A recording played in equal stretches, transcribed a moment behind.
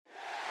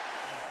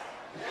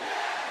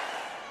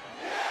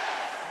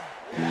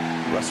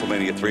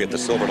WrestleMania 3 at the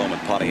Silverdome in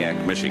Pontiac,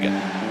 Michigan.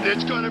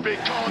 It's going to be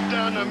called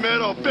down the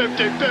middle,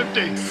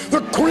 50-50.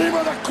 The cream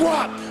of the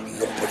crop.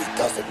 Nobody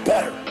does it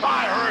better.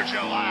 I heard you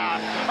laugh.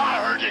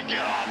 I heard you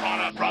get off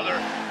on it, brother.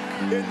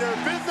 In their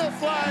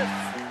business life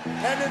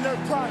and in their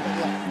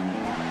private life.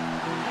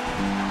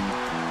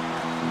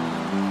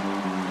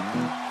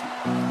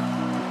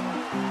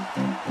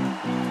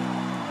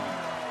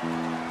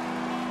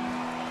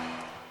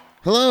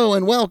 Hello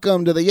and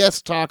welcome to the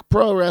Yes Talk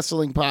Pro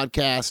Wrestling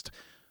Podcast,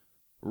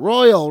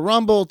 Royal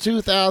Rumble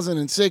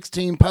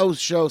 2016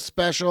 post-show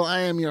special.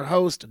 I am your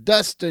host,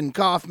 Dustin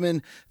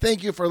Kaufman.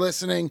 Thank you for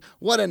listening.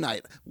 What a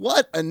night.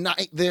 What a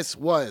night this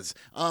was.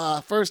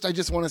 First, I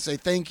just want to say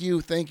thank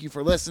you. Thank you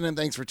for listening.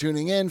 Thanks for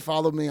tuning in.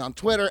 Follow me on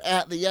Twitter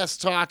at the Yes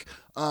Talk.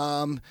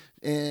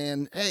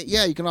 And hey,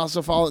 yeah, you can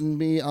also follow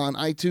me on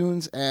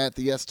iTunes at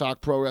the Yes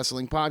Talk Pro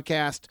Wrestling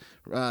Podcast.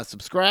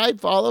 Subscribe,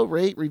 follow,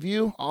 rate,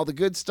 review, all the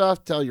good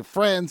stuff. Tell your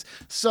friends.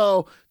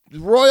 So,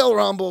 Royal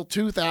Rumble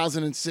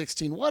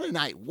 2016. What a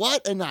night.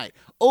 What a night.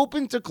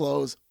 Open to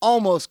close,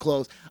 almost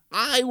close.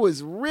 I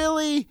was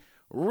really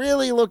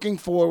looking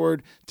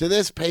forward to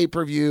this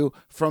pay-per-view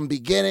from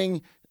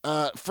beginning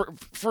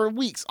for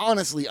weeks.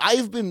 Honestly,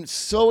 I've been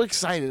so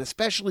excited,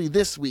 especially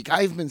this week.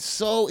 I've been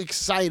so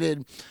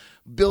excited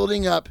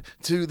building up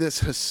to this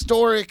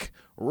historic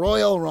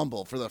Royal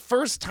Rumble. For the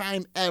first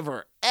time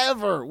ever,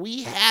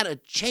 we had a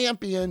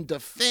champion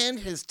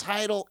defend his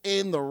title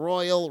in the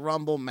Royal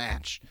Rumble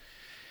match.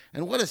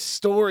 And what a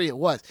story it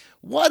was.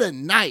 What a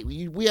night.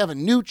 We have a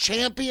new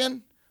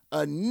champion,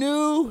 a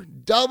new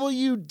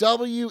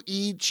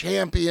WWE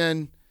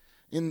champion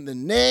in the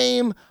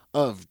name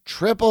of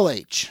Triple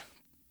H.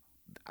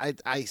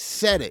 I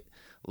said it.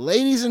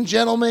 Ladies and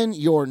gentlemen,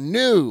 your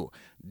new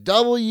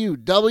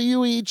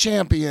WWE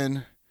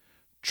champion,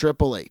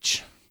 Triple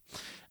H.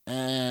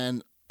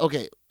 And,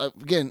 okay,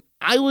 again,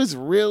 I was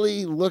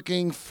really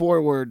looking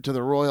forward to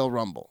the Royal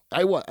Rumble.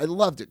 I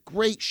loved it.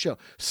 Great show.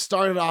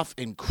 Started off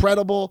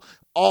incredible.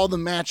 All the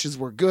matches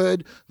were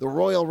good. The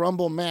Royal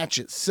Rumble match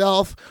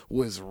itself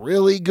was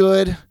really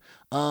good.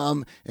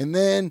 And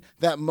then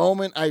that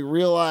moment I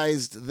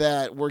realized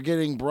that we're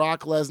getting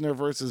Brock Lesnar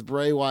versus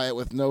Bray Wyatt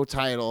with no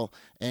title,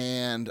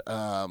 and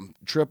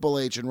Triple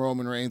H and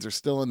Roman Reigns are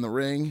still in the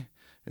ring.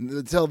 And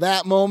until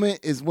that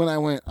moment is when I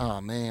went,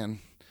 oh, man.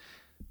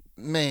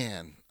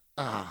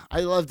 I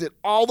loved it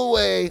all the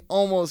way,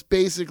 almost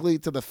basically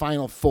to the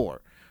final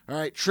four. All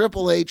right,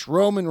 Triple H,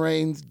 Roman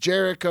Reigns,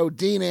 Jericho,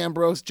 Dean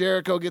Ambrose.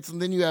 Jericho gets,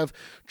 and then you have,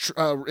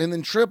 and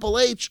then Triple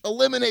H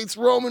eliminates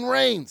Roman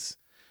Reigns.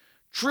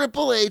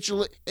 Triple H,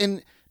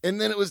 and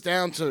then it was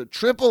down to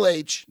Triple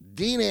H,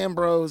 Dean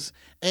Ambrose,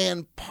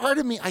 and part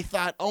of me, I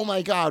thought, oh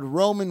my God,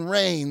 Roman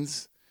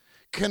Reigns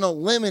can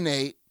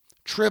eliminate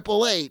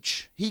Triple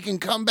H. He can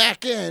come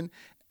back in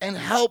and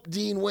help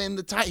Dean win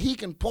the title. He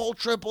can pull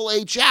Triple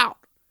H out.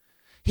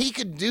 He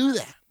could do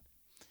that.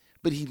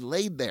 But he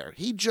laid there.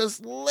 He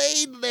just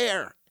laid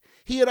there.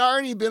 He had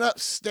already been up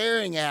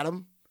staring at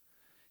him.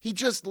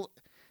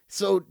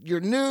 So your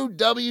new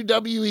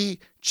WWE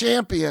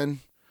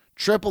champion,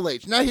 Triple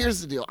H. Now here's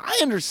the deal. I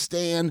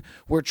understand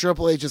where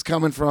Triple H is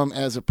coming from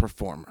as a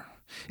performer.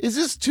 Is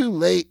this too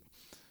late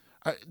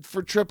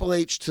for Triple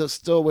H to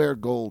still wear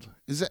gold?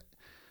 Is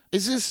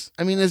this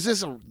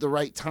the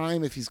right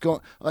time if he's going,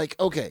 like,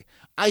 okay,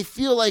 I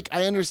feel like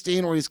I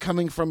understand where he's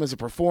coming from as a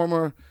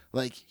performer,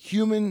 like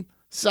human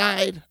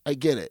side. I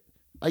get it.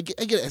 I get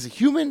it as a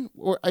human,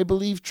 or I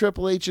believe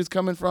Triple H is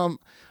coming from.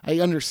 I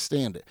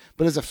understand it.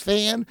 But as a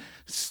fan,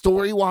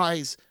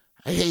 story-wise,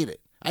 I hate it.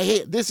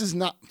 This is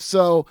not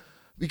so,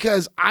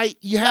 because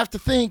you have to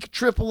think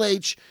Triple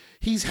H,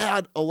 he's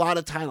had a lot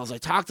of titles. I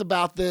talked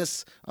about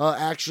this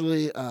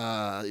actually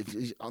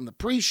on the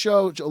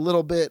pre-show a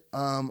little bit,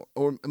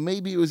 or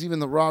maybe it was even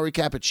the Raw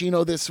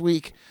Recappuccino this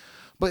week.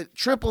 But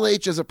Triple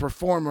H as a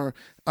performer,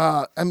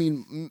 I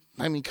mean,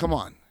 come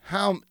on,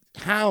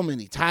 how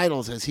many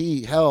titles has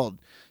he held?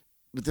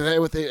 He's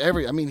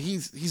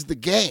the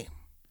game.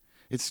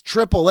 It's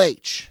Triple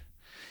H,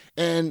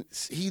 and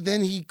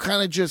he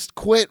kind of just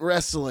quit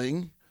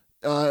wrestling.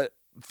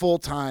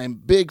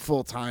 Full-time,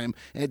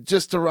 and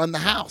just to run the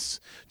house.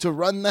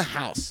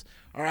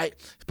 All right.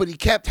 But he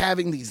kept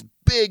having these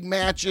big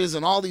matches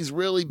and all these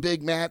really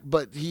big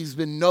but he's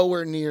been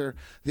nowhere near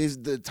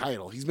the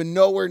title. He's been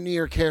nowhere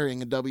near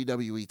carrying a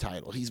WWE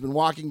title. He's been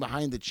walking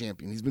behind the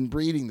champion. He's been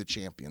breeding the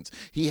champions.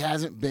 He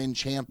hasn't been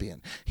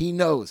champion. He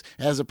knows,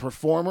 as a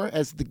performer,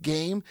 as the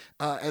game,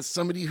 as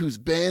somebody who's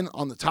been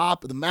on the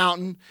top of the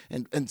mountain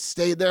and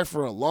stayed there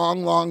for a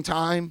long, long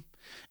time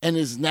and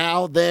is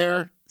now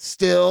there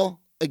still,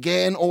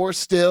 again, or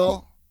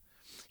still.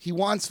 He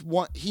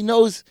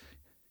knows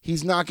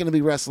he's not going to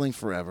be wrestling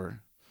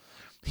forever.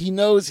 He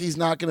knows he's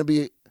not going to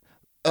be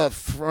a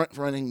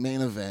front-running main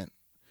event,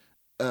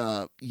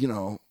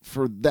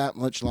 for that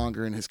much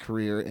longer in his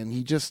career.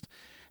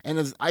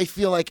 And I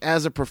feel like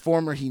as a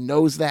performer, he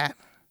knows that.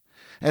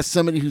 As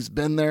somebody who's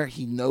been there,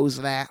 he knows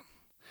that.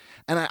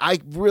 And I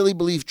really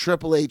believe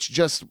Triple H,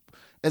 just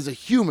as a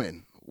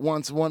human,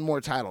 wants one more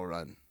title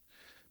run.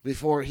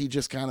 before he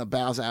just kind of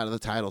bows out of the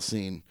title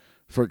scene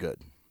for good.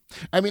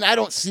 I mean, I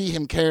don't see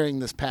him carrying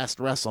this past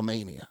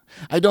WrestleMania.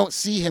 I don't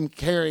see him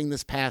carrying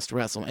this past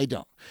WrestleMania. I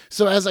don't.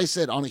 So as I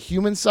said, on a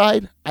human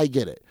side, I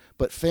get it.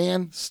 But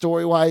fan,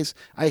 story-wise,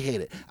 I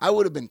hate it. I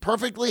would have been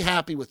perfectly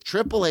happy with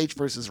Triple H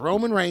versus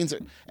Roman Reigns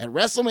at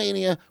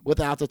WrestleMania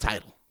without the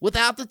title.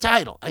 Without the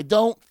title. I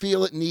don't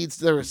feel it needs,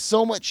 there is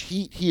so much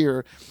heat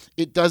here,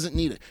 it doesn't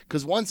need it.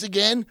 Because once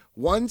again,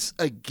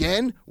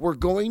 we're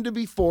going to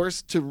be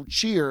forced to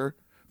cheer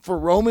for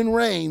Roman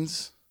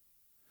Reigns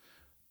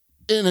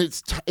in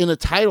a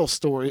title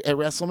story at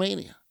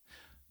WrestleMania.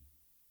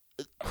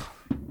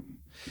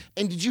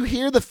 And did you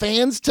hear the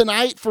fans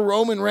tonight for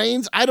Roman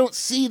Reigns? I don't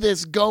see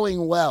this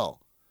going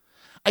well.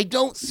 I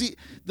don't see,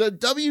 the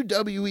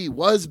WWE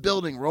was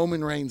building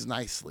Roman Reigns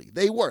nicely.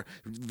 They were.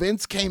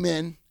 Vince came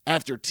in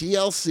after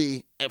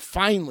TLC and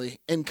finally,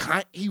 and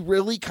he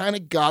really kind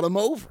of got him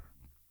over.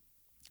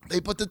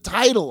 They put the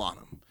title on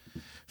him.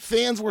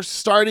 Fans were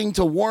starting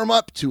to warm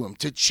up to him,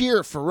 to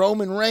cheer for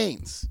Roman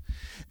Reigns.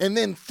 And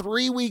then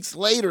 3 weeks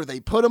later, they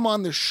put him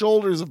on the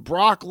shoulders of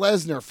Brock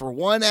Lesnar for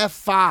one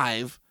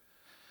F5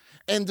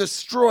 and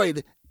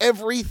destroyed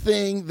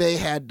everything they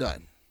had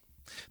done.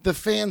 The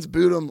fans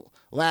booed him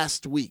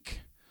last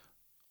week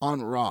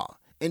on Raw.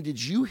 And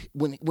did you,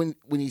 when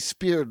he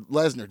speared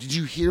Lesnar, did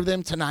you hear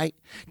them tonight?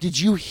 Did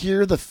you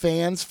hear the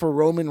fans for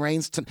Roman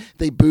Reigns?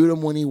 They booed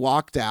him when he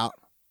walked out.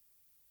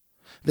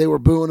 They were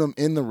booing him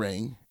in the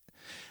ring.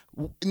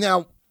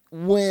 Now,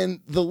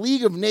 when the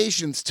League of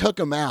Nations took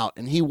him out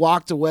and he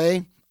walked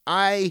away,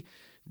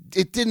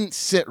 it didn't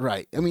sit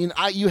right. I mean,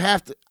 I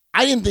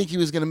didn't think he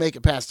was going to make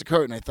it past the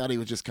curtain. I thought he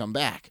would just come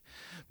back.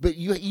 But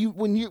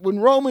when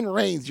Roman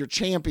Reigns, your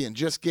champion,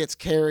 just gets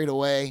carried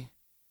away,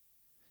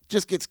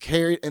 just gets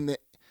carried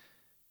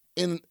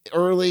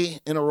early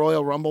in a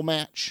Royal Rumble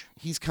match,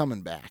 he's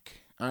coming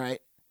back. All right,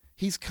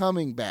 he's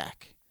coming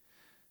back.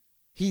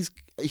 He's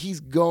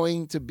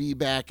going to be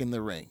back in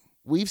the ring.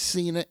 We've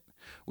seen it.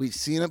 We've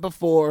seen it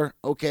before.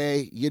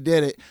 Okay, you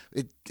did it.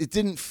 It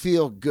didn't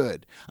feel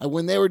good.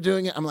 When they were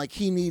doing it, I'm like,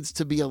 he needs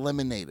to be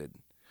eliminated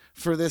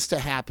for this to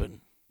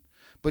happen.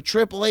 But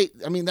Triple H,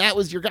 I mean, that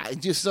was your guy.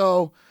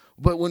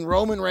 But when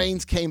Roman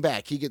Reigns came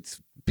back, he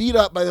gets beat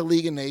up by the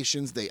League of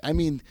Nations.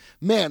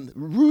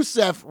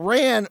 Rusev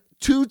ran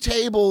 2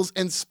 tables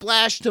and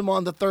splashed him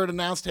on the third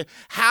announce table.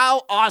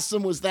 How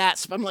awesome was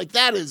that? I'm like,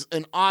 that is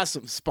an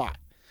awesome spot.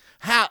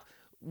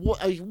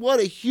 What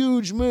a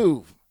huge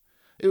move.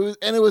 It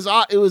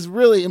was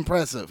really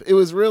impressive. It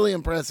was really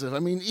impressive. I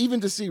mean,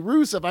 even to see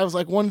Rusev, I was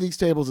like, one of these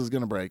tables is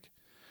going to break.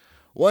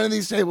 One of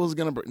these tables is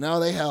going to break. No,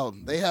 they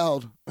held. They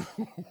held.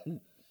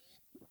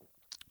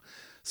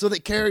 So they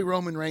carry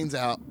Roman Reigns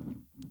out.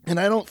 And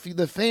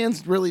the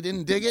fans really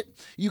didn't dig it.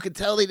 You could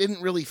tell they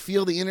didn't really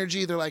feel the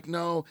energy. They're like,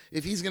 no,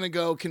 if he's going to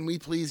go, can we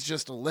please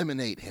just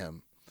eliminate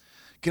him?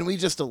 Can we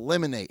just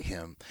eliminate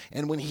him?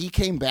 And when he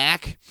came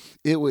back,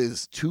 it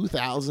was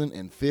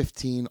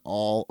 2015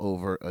 all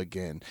over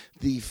again.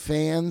 The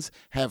fans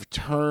have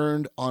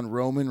turned on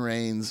Roman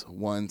Reigns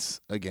once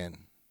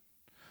again.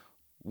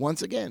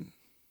 Once again.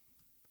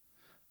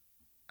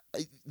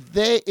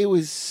 It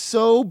was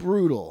so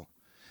brutal.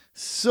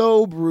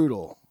 So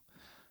brutal.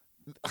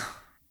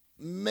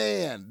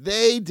 Man,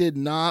 they did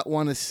not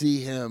want to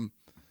see him.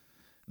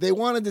 They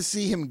wanted to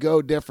see him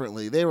go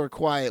differently. They were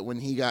quiet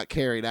when he got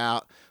carried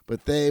out,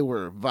 but they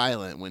were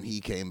violent when he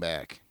came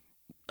back.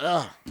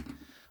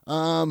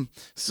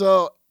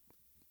 So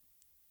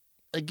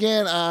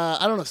again,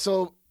 I don't know.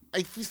 So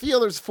I feel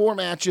there's 4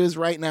 matches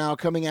right now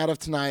coming out of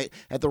tonight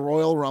at the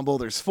Royal Rumble.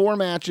 There's 4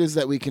 matches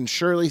that we can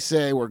surely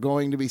say we're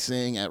going to be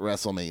seeing at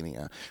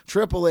WrestleMania.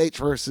 Triple H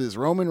versus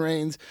Roman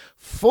Reigns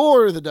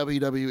for the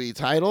WWE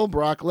title.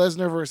 Brock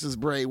Lesnar versus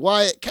Bray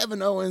Wyatt.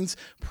 Kevin Owens,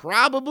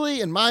 probably,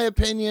 in my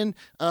opinion,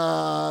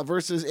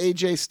 versus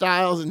AJ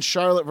Styles, and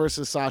Charlotte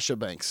versus Sasha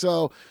Banks.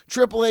 So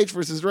Triple H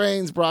versus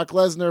Reigns, Brock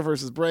Lesnar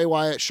versus Bray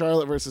Wyatt,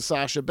 Charlotte versus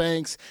Sasha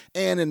Banks.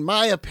 And in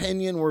my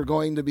opinion, we're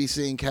going to be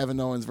seeing Kevin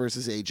Owens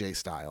versus AJ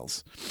Styles.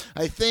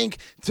 I think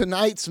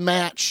tonight's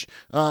match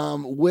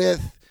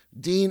with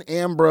Dean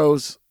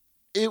Ambrose,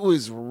 it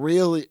was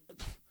really,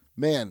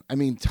 man, I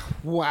mean,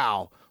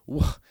 wow.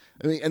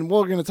 I mean, and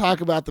we're going to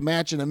talk about the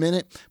match in a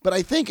minute, but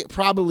I think it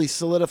probably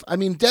solidified. I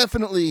mean,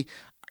 definitely,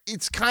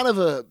 it's kind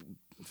of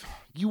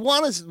you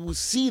want to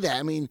see that.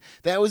 I mean,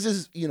 that was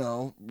his,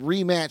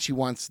 rematch. He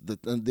wants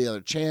the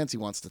other chance. He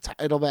wants the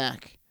title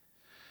back.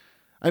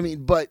 I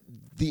mean, but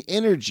the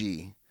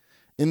energy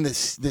and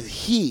the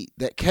heat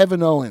that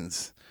Kevin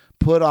Owens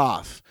put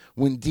off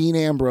when Dean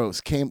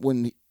Ambrose came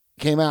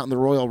out in the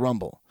Royal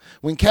Rumble.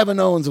 When Kevin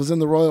Owens was in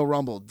the Royal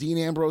Rumble, Dean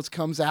Ambrose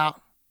comes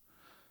out.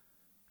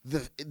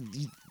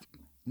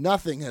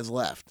 Nothing has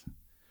left.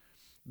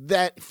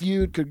 That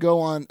feud could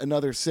go on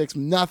another 6.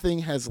 Nothing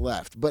has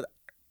left. But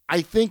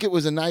I think it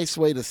was a nice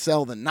way to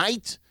sell the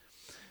night.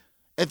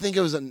 I think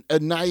it was a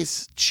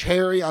nice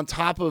cherry on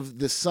top of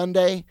the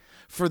Sunday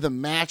for the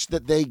match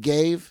that they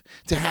gave,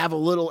 to have a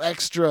little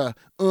extra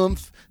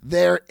oomph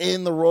there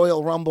in the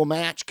Royal Rumble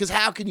match. Because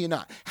how can you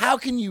not? How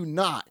can you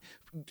not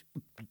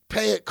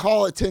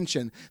call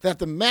attention that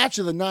the match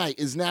of the night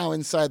is now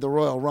inside the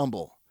Royal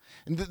Rumble.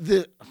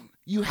 And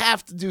you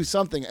have to do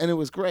something, and it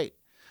was great.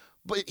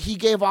 But he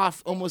gave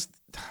off almost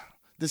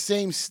the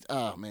same,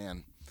 oh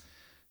man.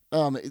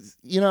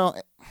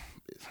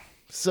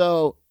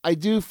 So I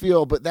do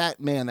feel, but that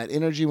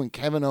energy when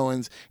Kevin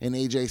Owens and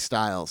AJ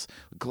Styles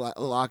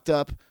locked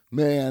up,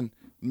 man,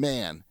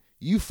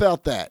 you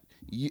felt that.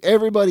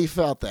 Everybody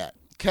felt that.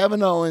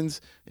 Kevin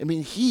Owens, I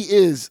mean, he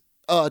is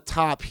a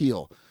top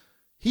heel.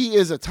 He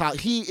is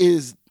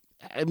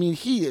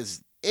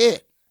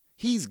it.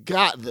 He's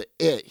got the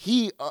it.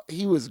 He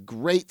was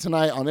great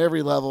tonight on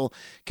every level.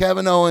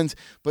 Kevin Owens,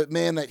 but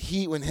man, that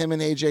heat when him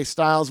and AJ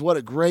Styles, what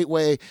a great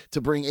way to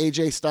bring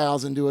AJ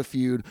Styles into a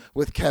feud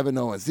with Kevin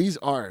Owens.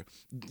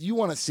 You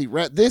want to see,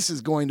 this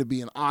is going to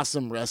be an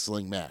awesome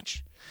wrestling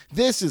match.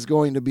 This is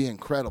going to be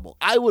incredible.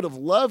 I would have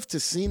loved to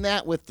seen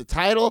that with the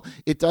title.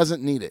 It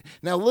doesn't need it.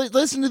 Now,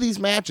 listen to these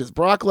matches.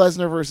 Brock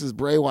Lesnar versus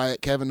Bray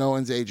Wyatt, Kevin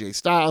Owens, AJ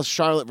Styles,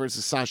 Charlotte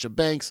versus Sasha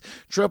Banks,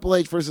 Triple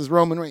H versus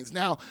Roman Reigns.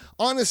 Now,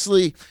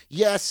 honestly,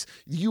 yes,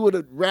 you would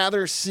have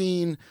rather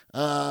seen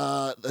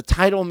the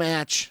title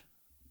match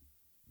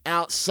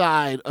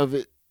outside of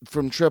it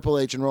from Triple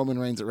H and Roman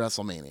Reigns at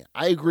WrestleMania.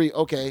 I agree.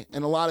 Okay.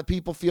 And a lot of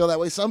people feel that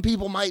way. Some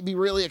people might be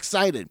really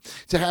excited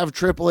to have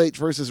Triple H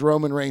versus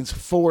Roman Reigns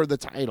for the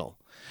title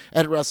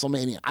at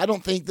WrestleMania. I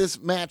don't think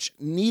this match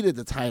needed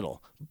the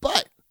title,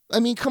 but I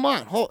mean, come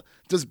on.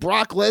 Does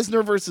Brock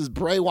Lesnar versus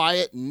Bray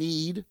Wyatt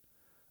need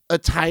a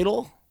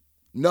title?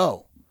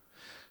 No.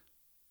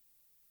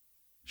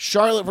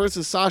 Charlotte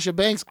versus Sasha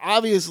Banks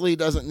obviously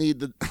doesn't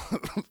need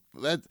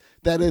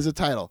that is a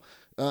title.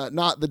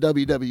 Not the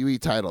WWE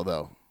title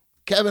though.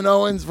 Kevin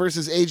Owens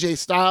versus AJ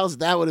Styles,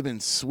 that would have been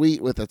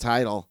sweet with a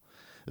title.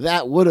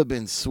 But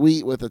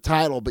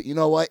you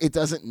know what? It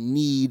doesn't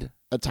need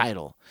a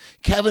title.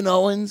 Kevin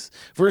Owens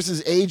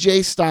versus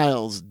AJ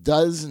Styles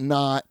does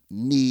not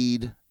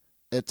need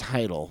a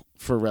title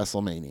for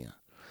WrestleMania.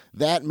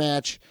 That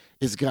match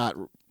has got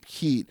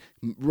heat,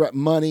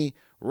 money,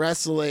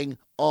 wrestling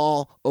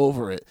all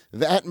over it.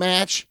 That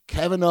match,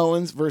 Kevin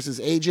Owens versus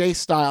AJ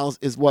Styles,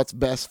 is what's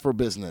best for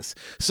business.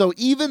 So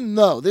even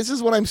though, this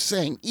is what I'm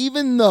saying,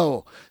 even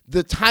though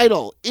the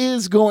title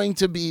is going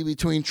to be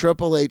between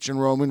Triple H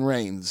and Roman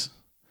Reigns,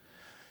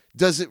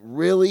 does it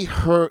really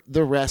hurt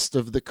the rest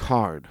of the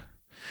card?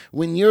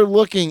 When you're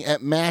looking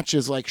at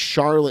matches like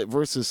Charlotte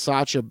versus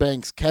Sasha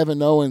Banks,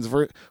 Kevin Owens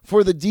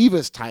for the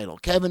Divas title,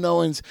 Kevin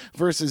Owens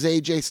versus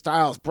AJ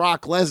Styles,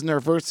 Brock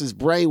Lesnar versus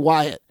Bray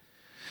Wyatt,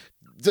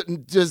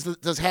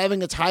 does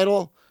having a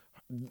title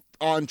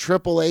on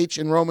Triple H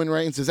and Roman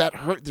Reigns, does that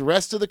hurt the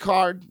rest of the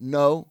card?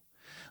 No.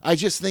 I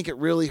just think it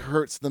really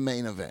hurts the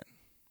main event.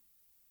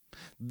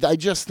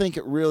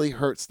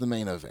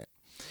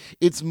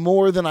 It's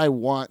more than I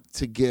want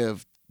to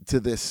give to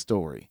this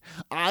story.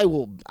 I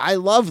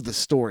love the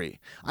story.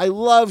 I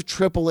love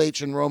Triple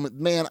H and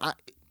Roman. Man,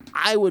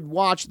 I would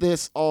watch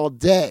this all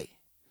day.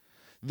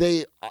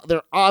 They've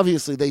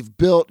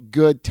built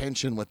good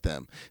tension with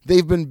them.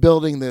 They've been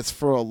building this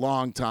for a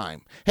long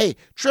time. Hey,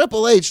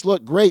 Triple H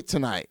looked great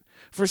tonight.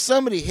 For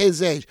somebody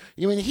his age,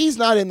 I mean, he's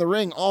not in the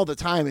ring all the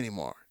time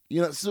anymore.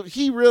 So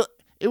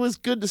it was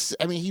good to see.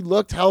 I mean, he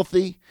looked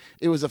healthy.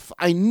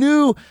 I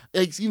knew,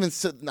 even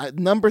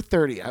number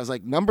 30. I was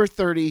like, number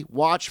 30,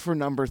 watch for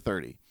number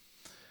 30.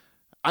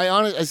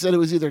 I said it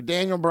was either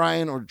Daniel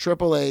Bryan or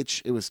Triple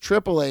H. It was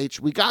Triple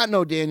H. We got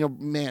no Daniel,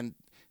 man,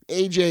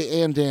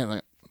 AJ and Daniel.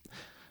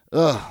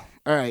 Ugh.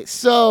 All right,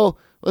 so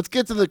let's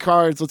get to the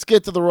cards. Let's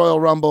get to the Royal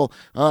Rumble.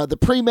 The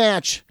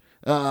pre-match,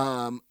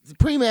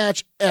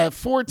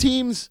 4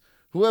 teams.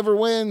 Whoever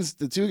wins,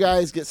 the 2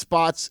 guys get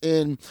spots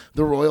in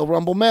the Royal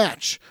Rumble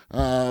match.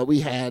 We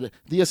had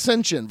the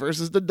Ascension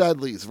versus the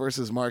Dudleys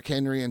versus Mark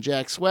Henry and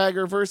Jack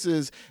Swagger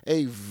versus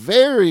a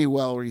very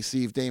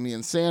well-received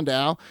Damian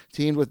Sandow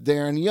teamed with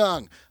Darren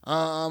Young.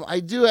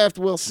 I do have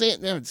to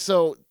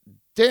so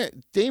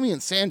Damian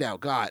Sandow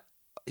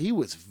he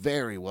was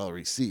very well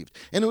received.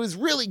 And it was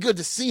really good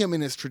to see him in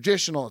his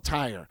traditional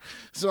attire.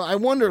 So I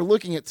wonder,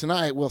 looking at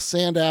tonight, will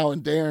Sandow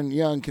and Darren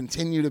Young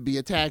continue to be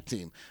a tag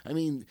team? I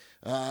mean,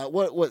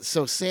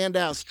 so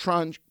Sandow's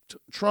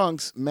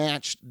trunks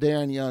matched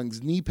Darren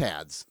Young's knee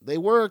pads. They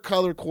were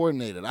color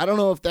coordinated. I don't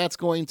know if that's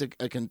going to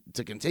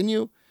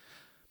continue.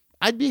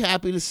 I'd be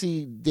happy to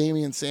see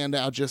Damian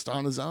Sandow just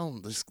on his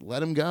own. Just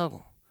let him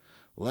go.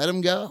 Let him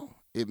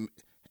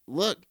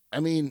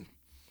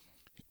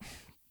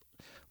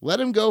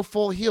go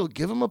full heel.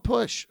 Give him a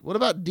push. What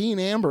about Dean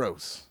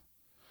Ambrose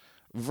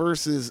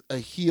versus a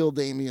heel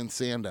Damian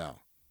Sandow?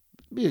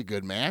 Be a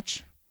good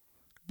match.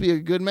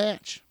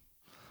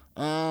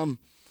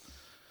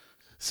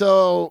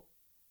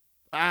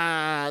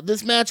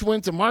 This match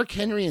went to Mark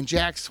Henry and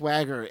Jack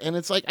Swagger, and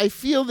it's like, I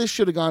feel this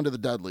should have gone to the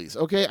Dudleys.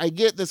 Okay, I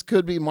get this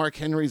could be Mark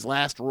Henry's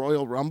last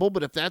Royal Rumble,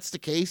 but if that's the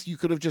case, you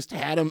could have just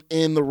had him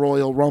in the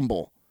Royal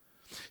Rumble.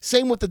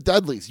 Same with the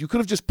Dudleys. You could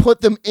have just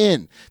put them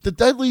in. The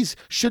Dudleys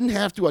shouldn't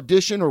have to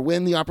audition or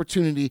win the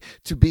opportunity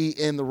to be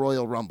in the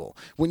Royal Rumble.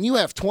 When you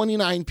have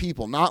 29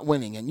 people not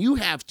winning and you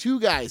have two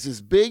guys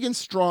as big and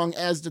strong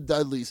as the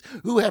Dudleys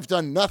who have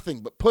done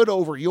nothing but put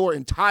over your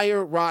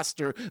entire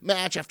roster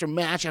match after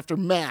match after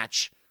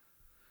match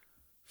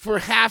for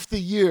half the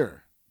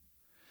year.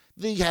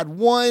 They had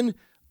one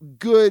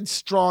good,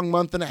 strong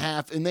month and a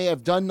half, and they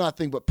have done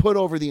nothing but put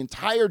over the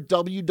entire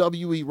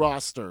WWE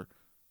roster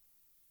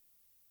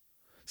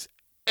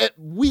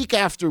week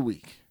after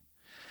week.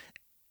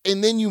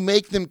 And then you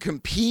make them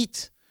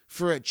compete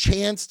for a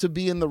chance to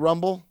be in the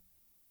Rumble.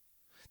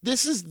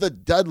 This is the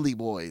Dudley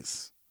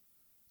Boys.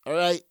 All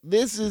right?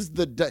 This is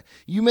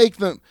you make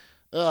them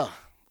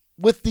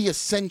with the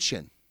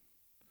Ascension,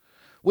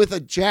 with a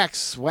Jack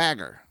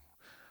Swagger,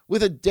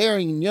 with a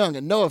Darren Young,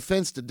 and no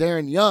offense to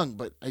Darren Young,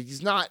 but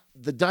he's not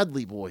the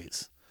Dudley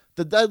Boys.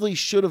 The Dudleys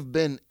should have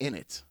been in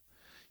it.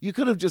 You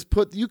could have just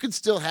you could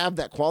still have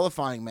that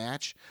qualifying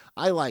match.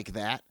 I like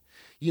that.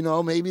 You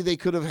know, maybe they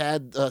could have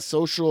had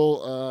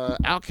Social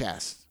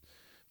Outcasts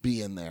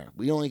be in there.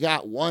 We only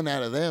got one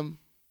out of them.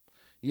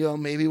 You know,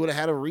 maybe would have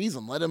had a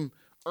reason. Let them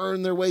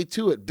earn their way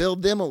to it.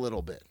 Build them a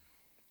little bit.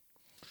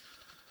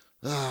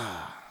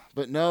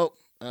 But no.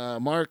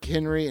 Mark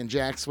Henry and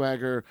Jack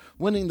Swagger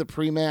winning the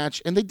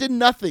pre-match, and they did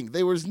nothing.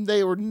 They did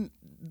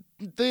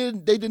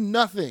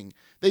nothing.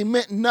 They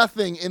meant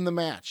nothing in the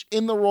match,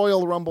 in the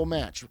Royal Rumble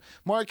match.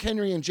 Mark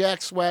Henry and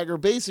Jack Swagger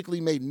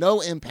basically made no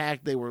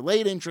impact. They were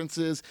late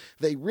entrances.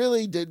 They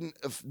really didn't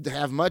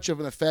have much of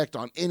an effect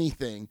on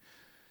anything.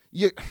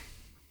 I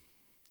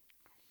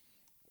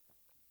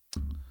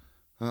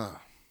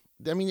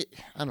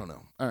don't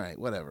know. All right,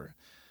 whatever.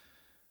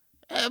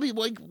 I mean,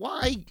 like,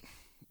 why?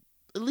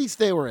 At least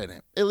they were in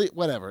it.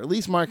 Whatever. At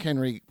least Mark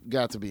Henry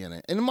got to be in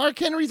it. And Mark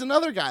Henry's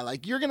another guy.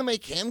 Like, you're going to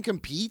make him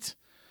compete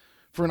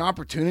for an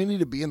opportunity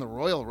to be in the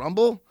Royal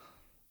Rumble?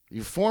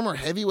 Your former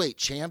heavyweight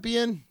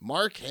champion,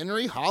 Mark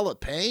Henry, Hall of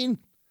Pain,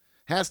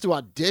 has to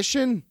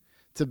audition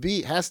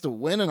has to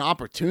win an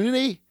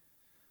opportunity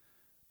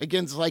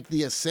against, like,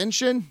 the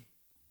Ascension?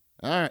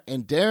 All right.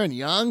 And Darren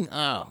Young?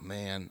 Oh,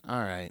 man. All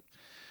right.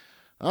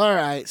 All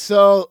right,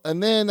 so,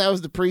 and then that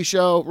was the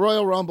pre-show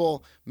Royal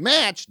Rumble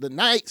match. The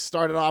night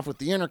started off with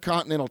the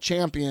Intercontinental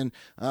Champion,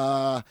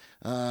 man,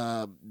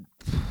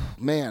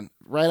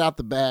 right out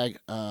the bag,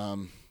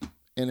 and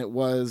it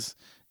was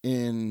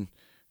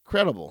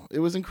incredible. It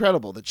was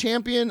incredible. The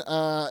champion,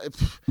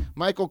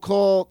 Michael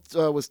Cole,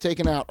 was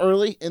taken out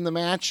early in the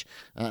match,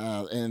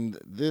 and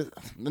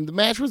the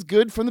match was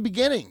good from the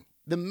beginning.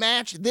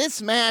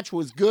 This match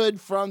was good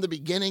from the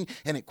beginning,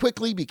 and it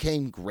quickly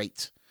became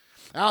great.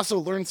 I also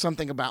learned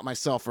something about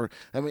myself,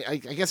 I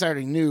guess I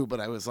already knew, but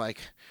I was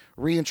like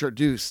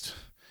reintroduced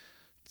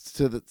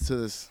to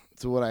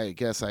what I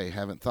guess I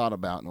haven't thought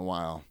about in a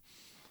while.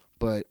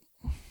 But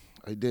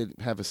I did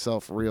have a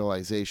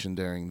self-realization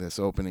during this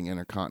opening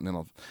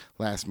Intercontinental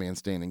Last Man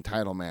Standing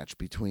title match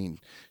between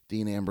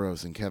Dean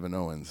Ambrose and Kevin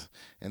Owens.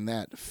 And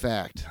that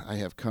fact I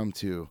have come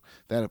to,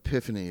 that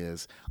epiphany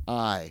is,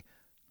 I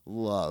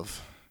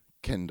love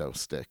kendo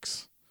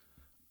sticks.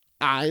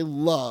 I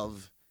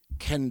love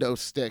kendo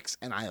sticks,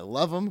 and I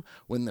love them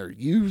when they're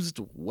used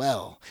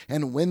well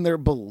and when they're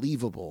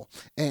believable.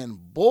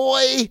 And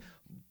boy,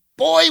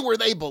 were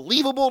they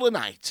believable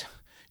tonight.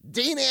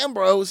 Dean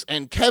Ambrose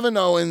and Kevin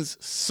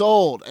Owens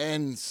sold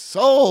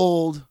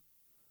the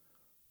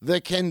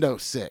kendo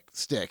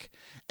stick,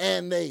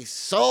 and they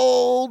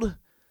sold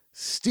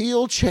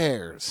steel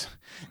chairs.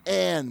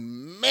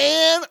 And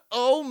man,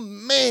 oh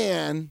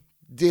man,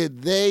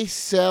 did they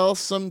sell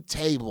some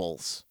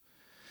tables.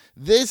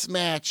 This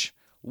match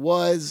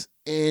was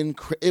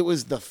it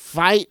was the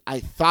fight I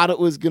thought it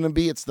was going to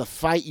be. It's the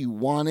fight you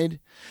wanted.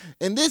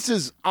 And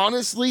this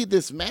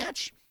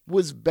match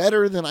was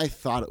better than I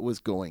thought it was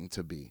going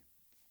to be.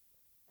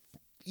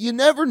 You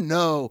never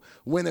know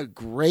when a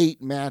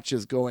great match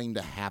is going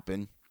to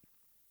happen.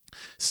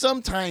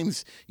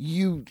 Sometimes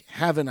you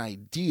have an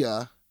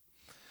idea,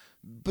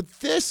 but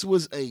this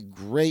was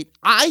what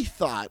I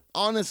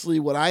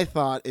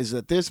thought is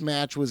that this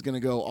match was going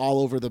to go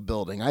all over the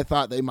building. I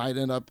thought they might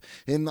end up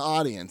in the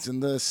audience,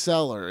 in the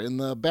cellar, in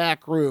the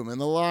back room, in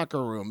the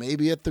locker room,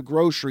 maybe at the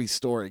grocery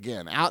store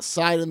again,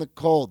 outside in the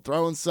cold,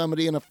 throwing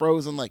somebody in a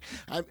frozen lake.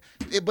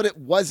 But it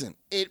wasn't.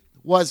 It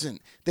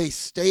wasn't. They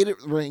stayed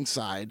at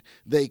ringside.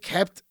 They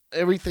kept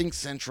everything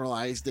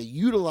centralized. They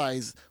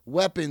utilized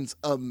weapons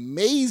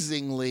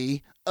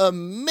amazingly.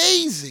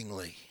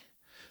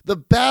 The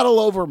battle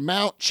over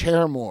Mount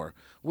Chermore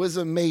was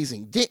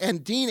amazing.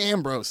 And Dean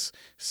Ambrose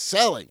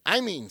selling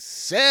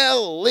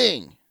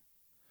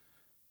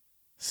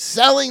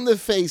the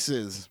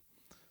faces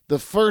the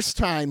first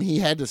time he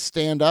had to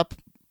stand up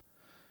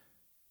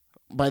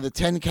by the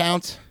 10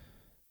 count.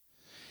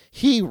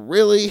 He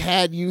really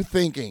had you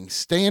thinking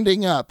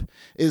standing up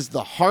is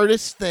the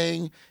hardest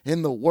thing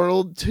in the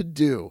world to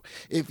do.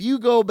 If you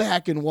go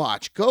back and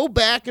watch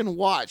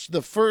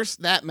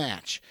that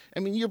match. I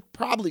mean, you're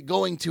probably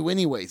going to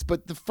anyways,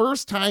 but the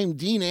first time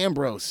Dean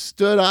Ambrose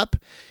stood up,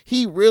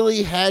 he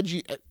really had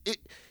you.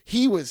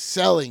 He was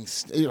selling.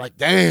 You're like,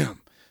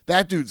 damn,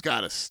 that dude's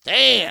got to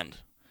stand.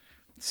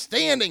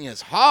 Standing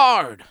is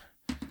hard.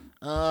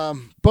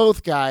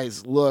 Both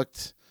guys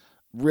looked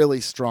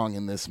really strong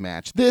in this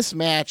match. This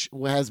match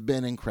has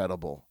been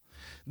incredible.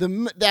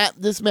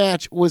 This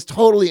match was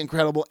totally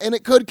incredible, and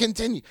it could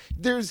continue.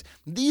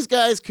 These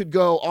guys could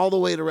go all the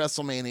way to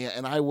WrestleMania,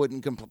 and I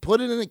wouldn't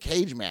put it in a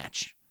cage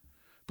match.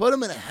 Put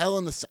them in a Hell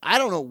in the. I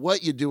don't know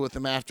what you do with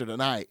them after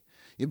tonight.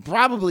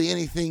 Probably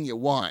anything you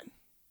want.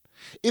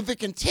 If it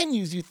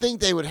continues, you think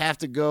they would have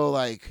to go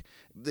like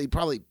they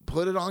probably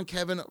put it on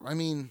Kevin. I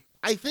mean,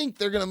 I think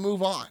they're gonna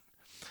move on.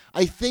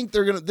 I think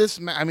they're gonna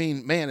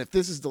if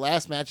this is the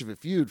last match of a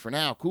feud for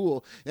now,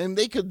 cool. And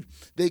they could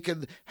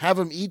have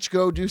them each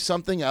go do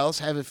something else,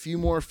 have a few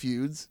more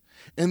feuds,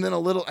 and then a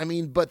little.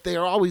 But they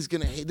are always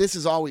gonna. This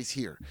is always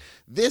here.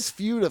 This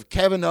feud of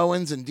Kevin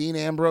Owens and Dean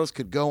Ambrose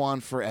could go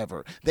on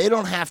forever. They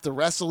don't have to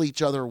wrestle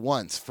each other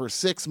once for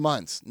 6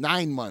 months,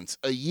 9 months,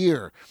 a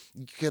year.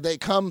 They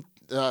come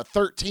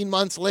 13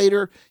 months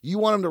later, you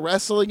want them to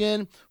wrestle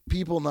again.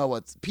 People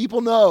know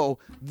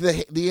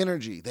the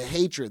energy, the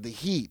hatred, the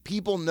heat.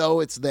 People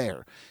know it's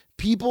there.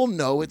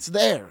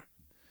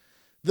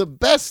 The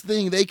best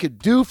thing they could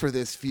do for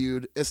this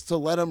feud is to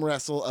let them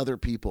wrestle other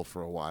people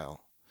for a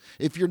while.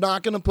 If you're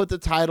not going to put the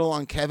title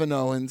on Kevin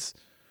Owens,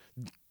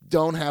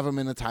 don't have him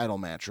in a title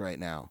match right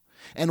now.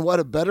 And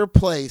what better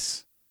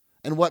place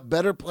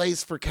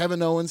for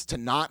Kevin Owens to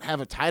not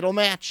have a title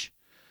match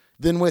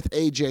than with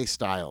AJ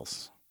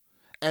Styles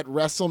at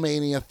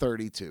WrestleMania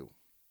 32.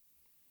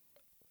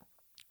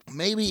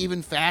 Maybe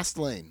even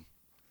Fastlane.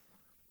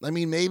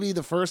 Maybe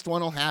the first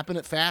one will happen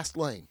at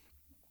Fastlane.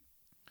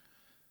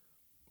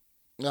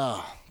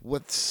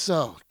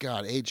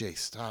 AJ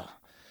Styles.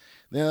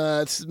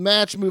 It's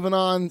match moving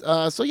on.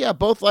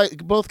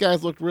 Both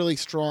guys looked really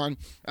strong.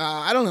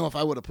 I don't know if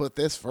I would have put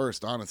this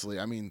first, honestly.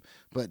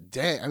 But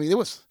dang, it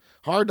was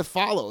hard to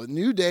follow.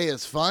 New Day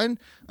is fun.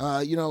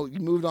 You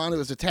moved on. It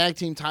was a tag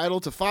team title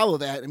to follow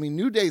that.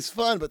 New Day's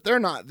fun, but they're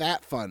not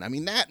that fun.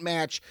 That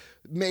match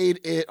made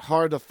it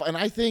hard to find.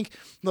 I think,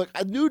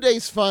 New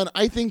Day's fun.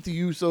 I think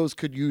the Usos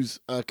could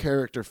use a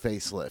character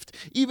facelift,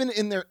 even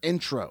in their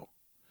intro.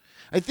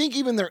 I think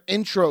even their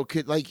intro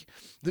could,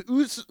 the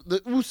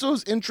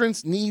Usos'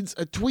 entrance needs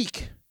a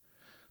tweak.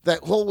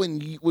 That whole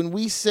when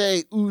we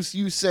say Us,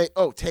 you say,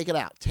 oh, take it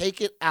out. Take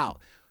it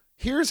out.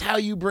 Here's how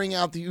you bring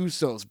out the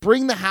Usos.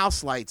 Bring the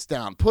house lights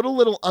down. Put a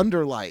little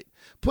underlight.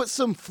 Put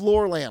some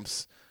floor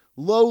lamps,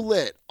 low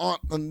lit,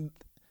 on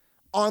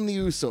the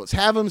Usos.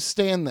 Have them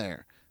stand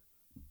there.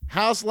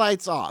 House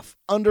lights off.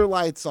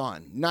 Underlights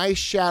on. Nice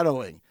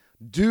shadowing.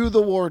 Do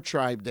the War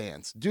Tribe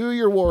dance. Do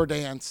your war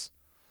dance.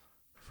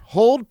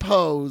 Hold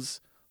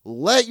pose.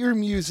 Let your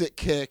music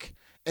kick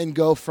and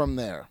go from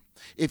there.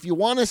 If you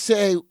want to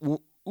say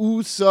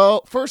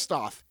Uso, first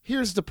off,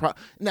 here's the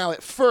problem. Now,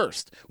 at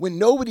first, when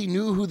nobody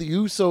knew who the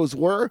Usos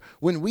were,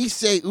 when we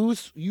say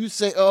Us, you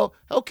say, oh,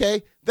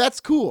 okay,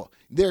 that's cool.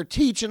 They're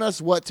teaching us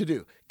what to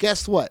do.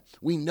 Guess what?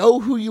 We know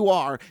who you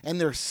are,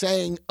 and they're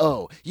saying,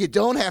 oh. You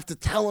don't have to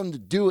tell them to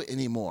do it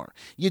anymore.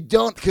 You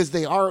don't, because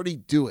they already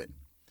do it.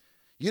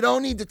 You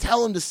don't need to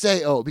tell them to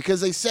say, oh, because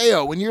they say,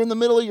 oh, when you're in the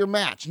middle of your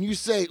match, and you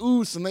say,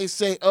 Us, and they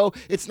say, oh,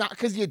 it's not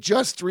because you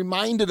just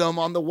reminded them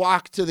on the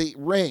walk to the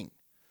ring.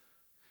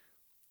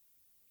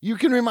 You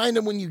can remind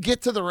them when you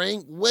get to the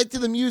ring, wait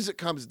till the music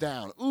comes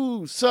down.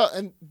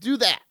 And do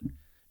that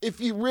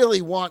if you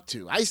really want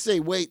to. I say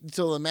wait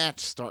until the match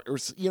starts, or,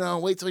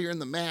 wait till you're in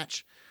the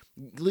match.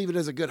 Leave it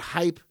as a good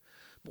hype,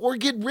 or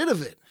get rid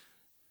of it.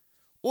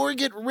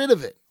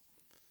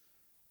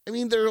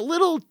 They're a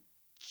little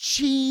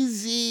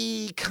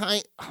cheesy,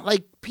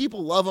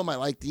 people love them. I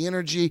like the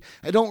energy.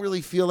 I don't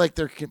really feel like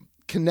they're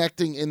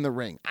connecting in the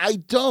ring. I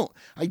don't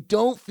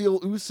feel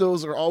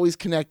Usos are always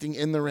connecting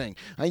in the ring.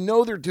 I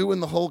know they're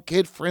doing the whole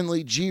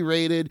kid-friendly,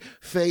 G-rated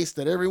face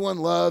that everyone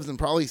loves and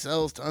probably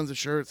sells tons of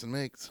shirts and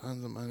makes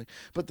tons of money.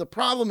 But the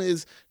problem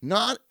is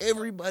not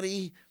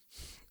everybody,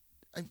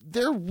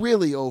 they're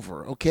really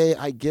over, okay?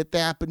 I get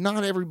that, but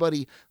not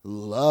everybody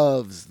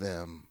loves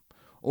them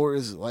or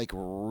is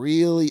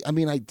really,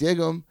 I dig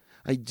them.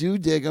 I do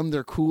dig them.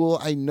 They're cool.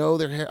 I know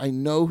their hair. I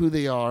know who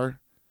they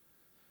are.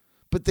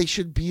 But they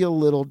should be a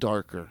little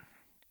darker,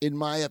 in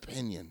my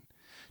opinion.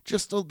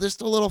 Just a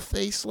little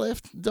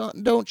facelift.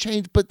 Don't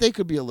change, but they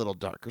could be a little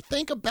darker.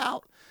 Think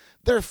about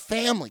their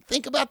family.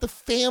 Think about the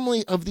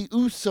family of the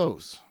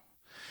Usos.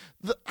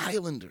 The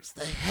Islanders,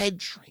 the Head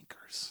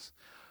Shrinkers,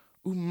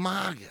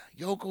 Umaga,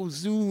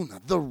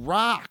 Yokozuna, The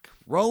Rock,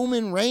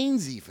 Roman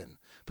Reigns even.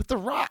 But The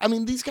Rock,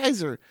 these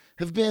guys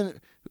have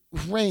been...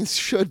 Reigns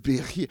should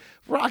be.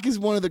 Rock is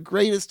one of the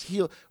greatest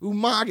heel.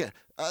 Umaga,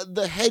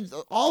 the Head,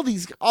 all of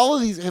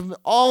these have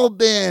all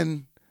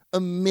been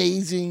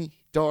amazing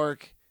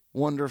dark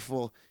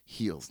wonderful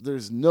heels.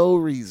 There's no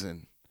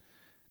reason.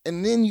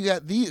 And then you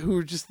got these who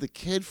are just the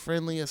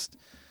kid-friendliest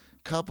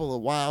couple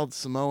of wild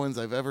Samoans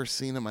I've ever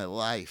seen in my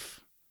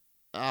life.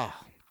 I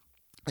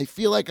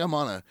feel like I'm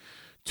on a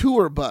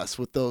tour bus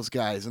with those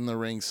guys in the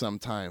ring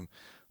sometime.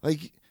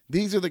 Like,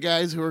 these are the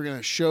guys who are going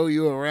to show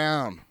you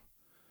around.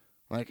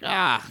 Like,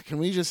 can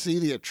we just see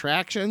the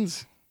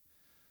attractions?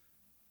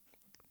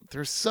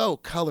 They're so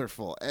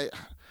colorful. I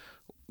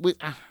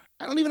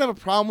don't even have a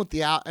problem with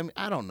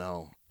I don't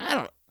know.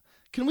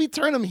 Can we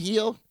turn them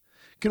heel?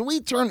 Can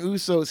we turn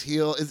Usos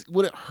heel?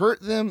 Would it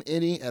hurt them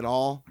any at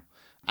all?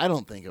 I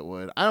don't think it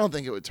would. I don't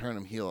think it would turn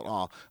them heel at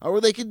all.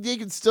 Or they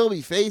could still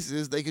be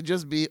faces. They could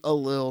just be a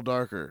little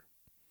darker.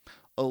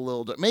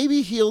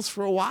 Maybe heels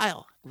for a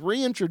while.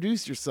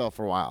 Reintroduce yourself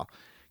for a while.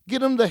 Get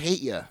them to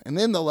hate you, and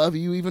then they'll love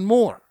you even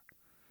more.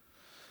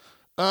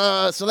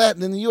 Then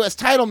the U.S.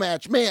 title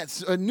match. Man,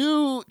 it's a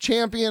new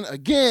champion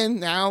again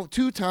now,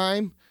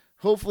 2-time.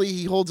 Hopefully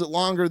he holds it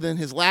longer than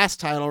his last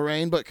title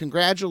reign, but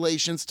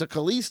congratulations to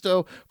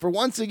Kalisto for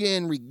once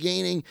again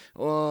regaining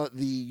the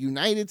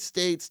United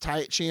States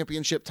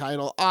Championship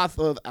title off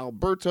of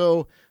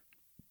Alberto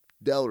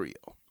Del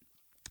Rio.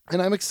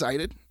 And I'm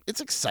excited.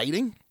 It's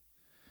exciting.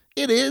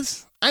 It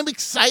is. I'm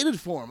excited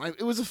for him.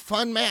 It was a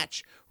fun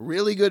match.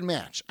 Really good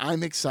match.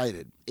 I'm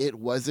excited. It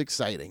was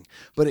exciting.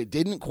 But it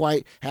didn't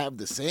quite have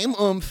the same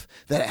oomph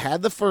that it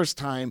had the first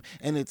time,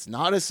 and it's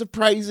not as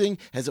surprising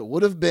as it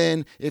would have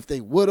been if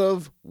they would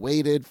have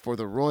waited for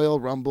the Royal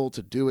Rumble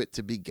to do it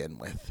to begin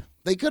with.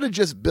 They could have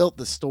just built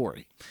the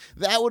story.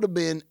 That would have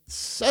been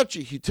such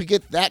a huge, to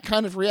get that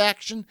kind of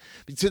reaction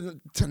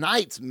to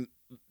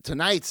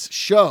tonight's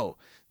show.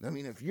 I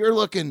mean, if you're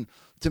looking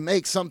to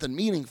make something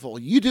meaningful,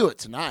 you do it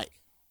tonight.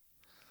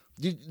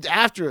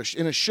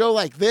 In a show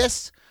like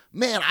this,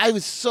 man,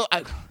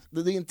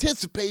 the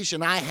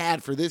anticipation I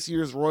had for this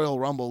year's Royal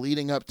Rumble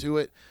leading up to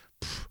it,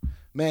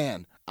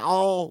 man,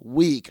 all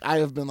week I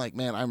have been like,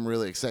 man, I'm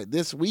really excited.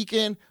 This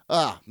weekend,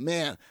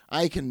 man,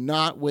 I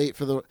cannot wait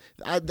for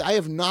I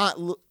have not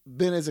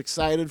been as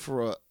excited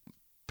for a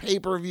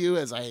pay-per-view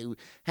as I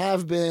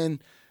have been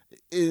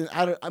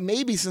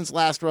maybe since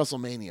last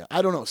WrestleMania.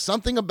 I don't know.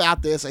 Something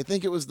about this. I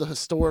think it was the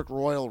historic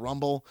Royal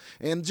Rumble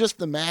and just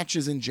the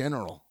matches in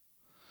general.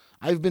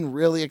 I've been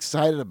really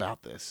excited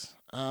about this.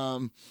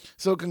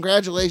 So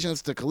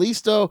congratulations to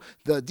Kalisto.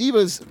 The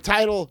Divas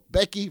title,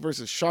 Becky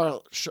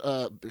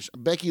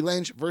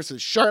Lynch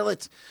versus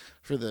Charlotte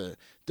for the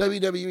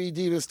WWE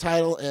Divas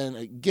title. And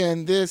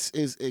again, this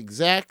is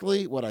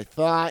exactly what I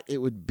thought it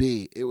would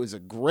be. It was a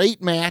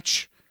great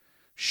match.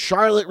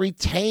 Charlotte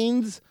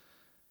retains,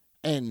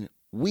 and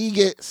we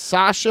get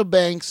Sasha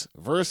Banks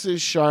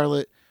versus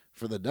Charlotte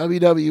for the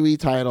WWE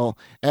title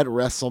at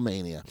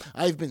WrestleMania.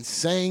 I've been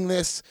saying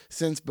this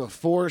since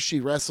before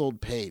she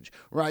wrestled Paige,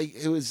 right?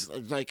 It was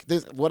like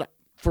this,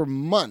 for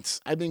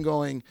months I've been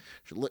going,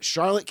 let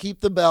Charlotte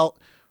keep the belt,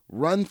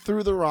 run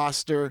through the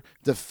roster,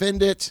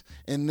 defend it,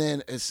 and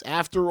then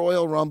after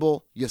Royal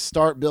Rumble, you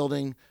start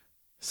building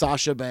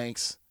Sasha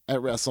Banks at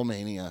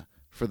WrestleMania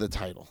for the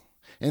title.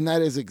 And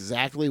that is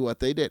exactly what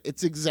they did.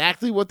 It's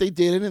exactly what they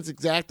did, and it's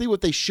exactly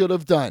what they should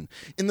have done.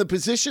 In the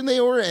position they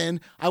were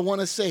in, I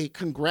want to say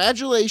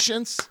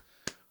congratulations.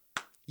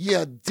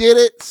 You did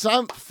it.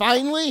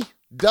 Finally,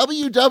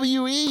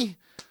 WWE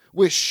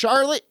with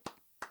Charlotte,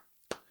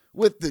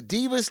 with the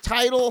Divas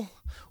title,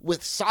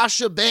 with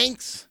Sasha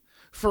Banks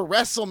for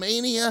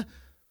WrestleMania.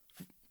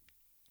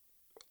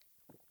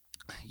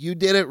 You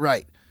did it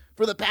right.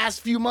 For the past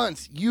few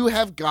months, you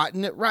have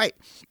gotten it right.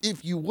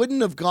 If you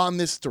wouldn't have gone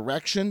this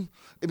direction,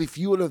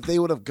 they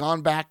would have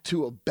gone back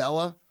to a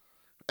Bella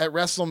at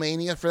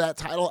WrestleMania for that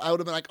title, I would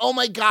have been like, oh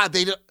my God,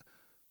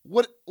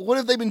 what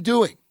have they been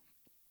doing?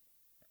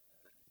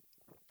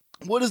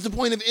 What is the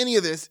point of any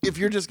of this if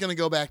you're just going to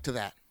go back to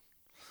that?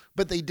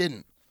 But they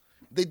didn't.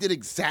 They did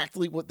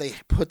exactly what they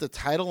put the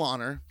title on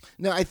her.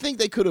 Now, I think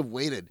they could have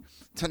waited.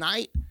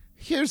 Tonight,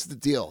 here's the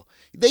deal.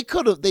 They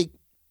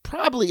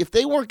probably, if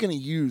they weren't going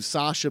to use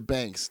Sasha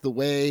Banks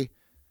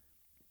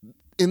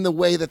in the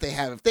way that they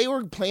have, if they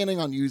were planning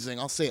on using,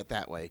 I'll say it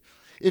that way,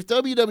 if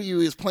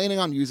WWE is planning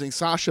on using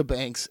Sasha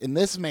Banks in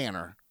this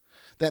manner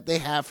that they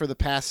have for the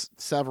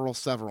past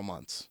several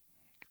months,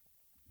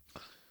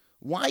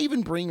 why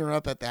even bring her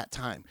up at that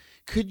time?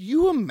 Could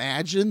you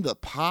imagine the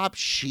pop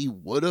she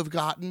would have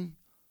gotten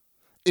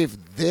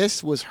if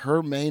this was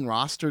her main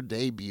roster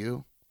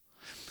debut?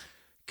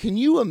 Can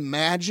you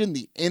imagine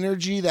the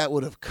energy that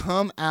would have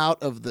come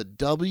out of the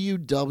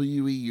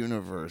WWE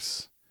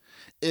universe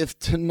if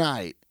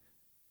tonight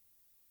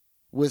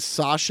was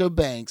Sasha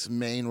Banks'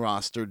 main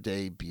roster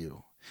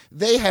debut?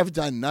 They have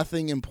done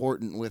nothing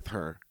important with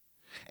her,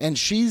 and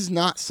she's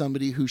not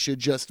somebody who should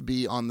just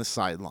be on the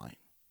sideline.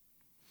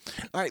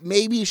 All right,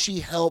 maybe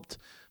she helped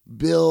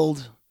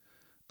build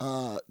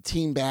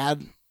Team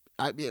Bad.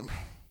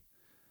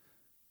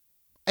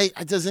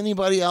 Does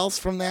anybody else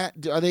from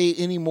that, are they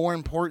any more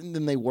important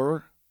than they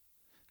were?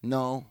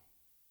 No.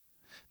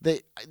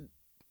 The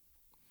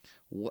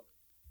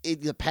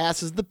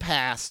past is the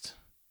past.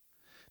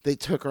 They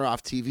took her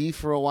off TV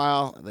for a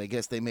while. I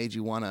guess they made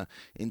you want to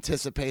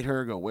anticipate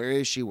her, go, where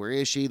is she? Where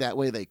is she? That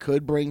way they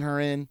could bring her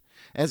in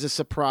as a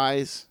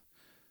surprise,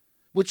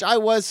 which I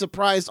was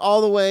surprised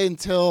all the way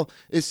until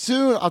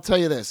I'll tell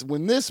you this,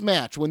 when this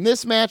match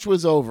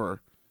was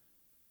over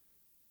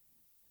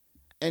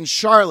and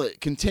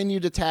Charlotte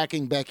continued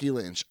attacking Becky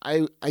Lynch,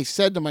 I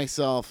said to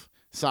myself,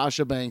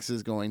 Sasha Banks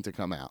is going to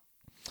come out.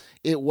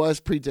 It was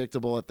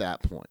predictable at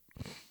that point.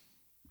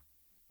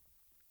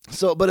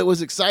 So, but it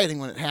was exciting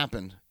when it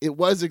happened. This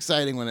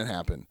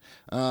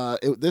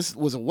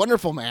was a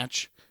wonderful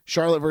match.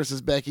 Charlotte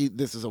versus Becky.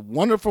 This is a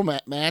wonderful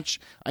match.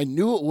 I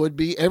knew it would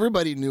be.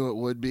 Everybody knew it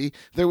would be.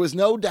 There was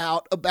no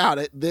doubt about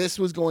it. This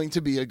was going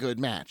to be a good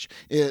match.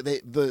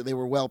 They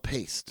were well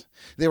paced.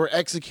 They were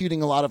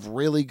executing a lot of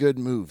really good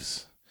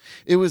moves.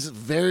 It was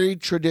very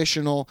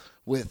traditional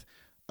with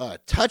a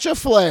touch of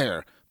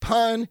flair.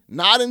 Pun,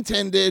 not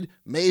intended.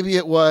 Maybe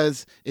it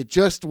was. It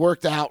just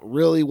worked out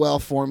really well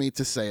for me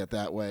to say it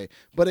that way.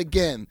 But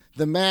again,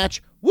 the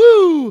match,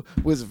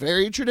 was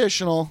very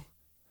traditional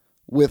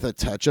with a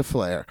touch of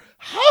flair.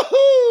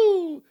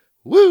 Hoo-hoo!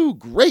 Woo!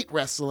 Great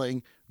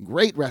wrestling.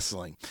 Great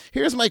wrestling.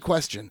 Here's my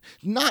question.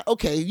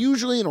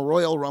 Usually in a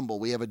Royal Rumble,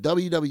 we have a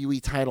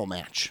WWE title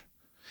match.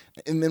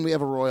 And then we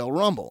have a Royal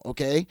Rumble,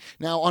 okay?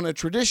 Now, on a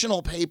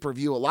traditional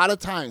pay-per-view, a lot of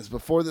times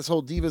before this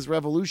whole Divas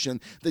Revolution,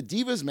 the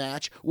Divas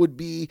match would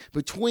be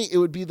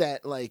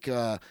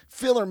that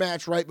filler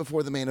match right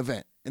before the main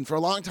event. And for a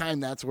long time,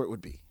 that's where it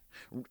would be.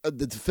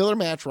 The filler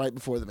match right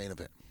before the main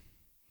event.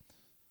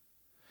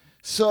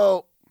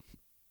 So,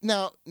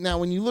 now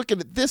when you look at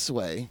it this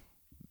way,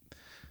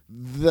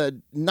 the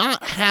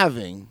not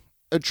having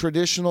a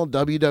traditional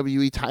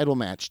WWE title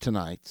match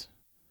tonight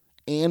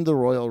and the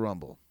Royal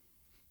Rumble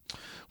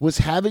was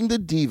having the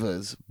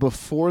Divas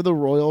before the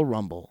Royal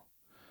Rumble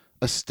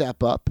a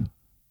step up,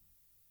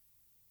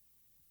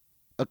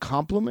 a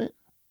compliment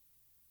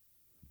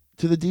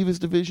to the Divas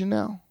division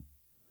now,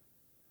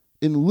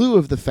 in lieu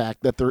of the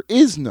fact that there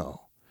is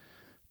no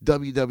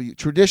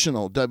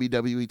traditional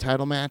WWE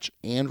title match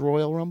and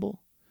Royal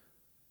Rumble.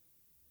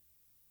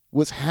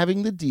 Was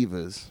having the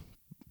Divas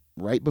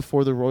right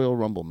before the Royal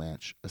Rumble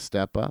match a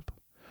step up,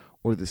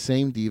 or the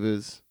same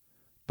Divas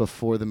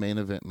before the main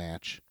event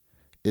match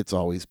it's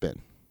always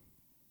been?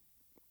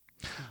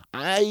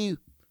 I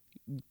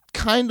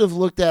kind of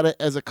looked at it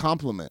as a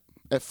compliment.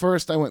 At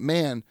first, I went,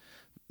 man,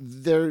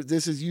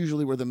 this is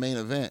usually where the main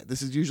event,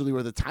 this is usually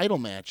where the title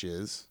match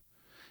is,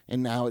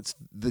 and now it's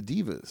the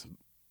Divas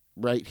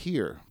right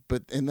here.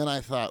 And then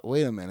I thought,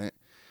 wait a minute,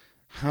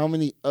 how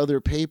many other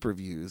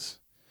pay-per-views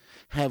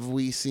have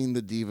we seen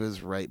the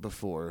Divas right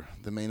before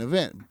the main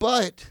event?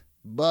 But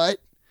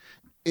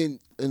in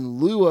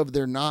lieu of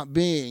there not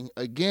being,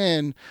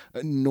 again,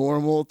 a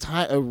normal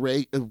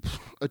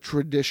a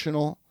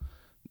traditional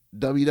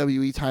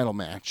WWE title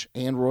match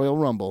and Royal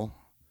Rumble,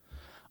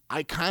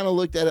 I kind of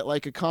looked at it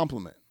like a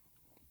compliment.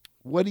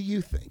 What do you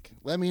think?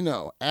 Let me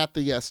know at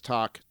the Yes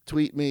Talk.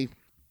 Tweet me.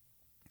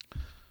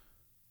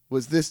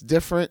 Was this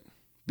different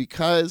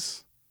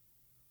because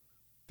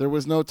there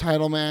was no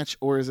title match,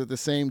 or is it the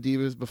same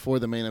Divas before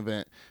the main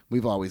event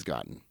we've always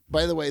gotten?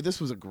 By the way, this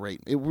was it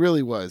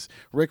really was.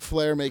 Ric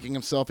Flair making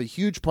himself a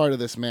huge part of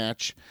this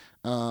match.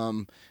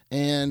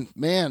 And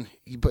man,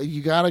 but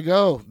you gotta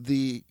go.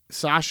 The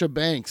Sasha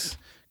Banks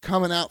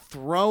coming out,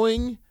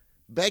 throwing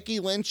Becky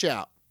Lynch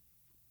out,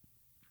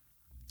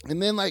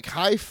 and then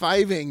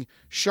high-fiving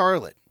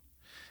Charlotte.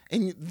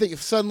 And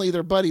suddenly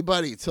they're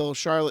buddy-buddy till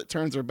Charlotte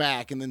turns her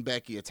back and then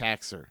Becky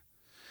attacks her.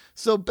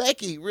 So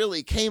Becky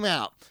really came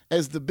out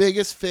as the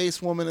biggest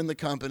face woman in the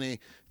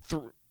company,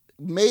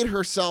 made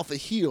herself a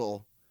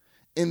heel,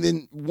 and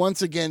then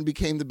once again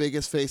became the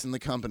biggest face in the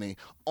company,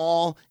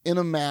 all in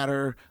a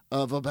matter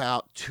of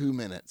about 2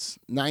 minutes,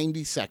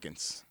 90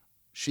 seconds.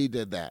 She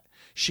did that.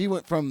 She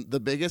went from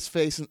the biggest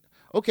face.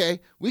 Okay,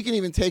 we can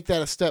even take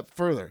that a step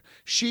further.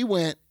 She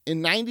went,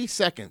 in 90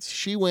 seconds,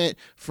 she went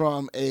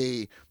from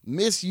a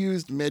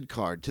misused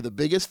mid-card to the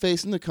biggest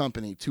face in the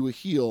company to a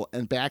heel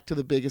and back to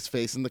the biggest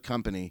face in the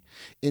company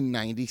in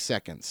 90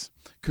 seconds.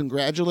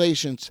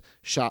 Congratulations,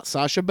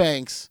 Sasha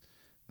Banks.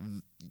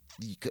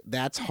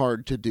 That's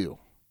hard to do.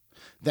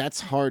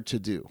 That's hard to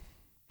do.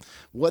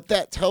 What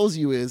that tells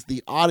you is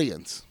the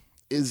audience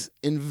is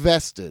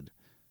invested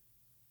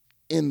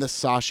in the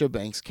Sasha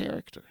Banks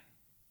character.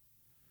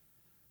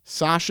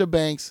 Sasha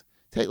Banks,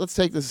 let's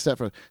take this a step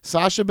further.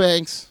 Sasha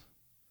Banks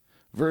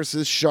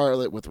versus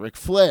Charlotte with Ric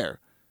Flair.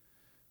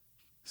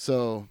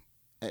 So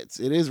it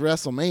is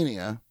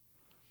WrestleMania.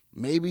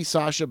 Maybe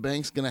Sasha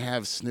Banks going to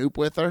have Snoop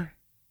with her?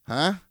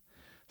 Huh?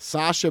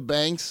 Sasha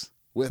Banks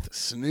with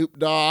Snoop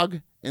Dogg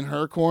in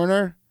her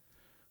corner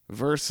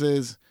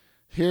versus,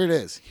 here it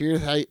is.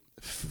 Here's how you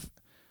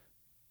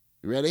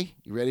ready?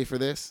 You ready for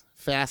this?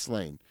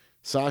 Fastlane.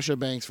 Sasha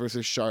Banks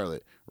versus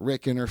Charlotte.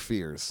 Rick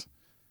interferes.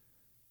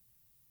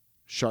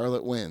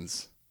 Charlotte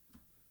wins.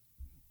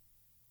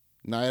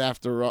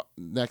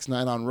 Next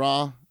night on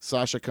Raw,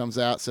 Sasha comes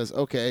out, says,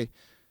 "Okay,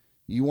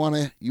 you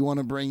wanna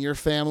bring your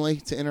family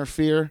to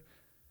interfere?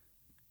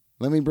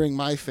 Let me bring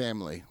my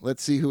family.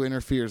 Let's see who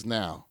interferes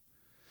now.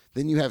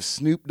 Then you have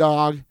Snoop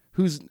Dogg,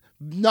 who's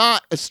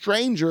not a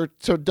stranger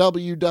to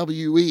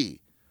WWE,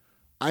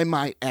 I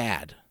might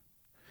add.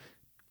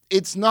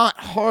 It's not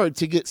hard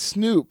to get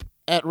Snoop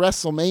at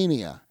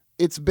WrestleMania.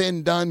 It's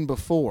been done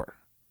before.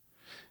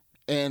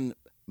 And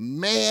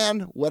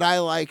man, would I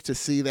like to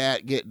see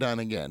that get done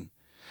again.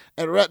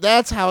 And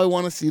that's how I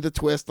want to see the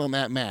twist on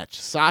that match.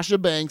 Sasha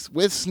Banks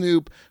with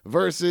Snoop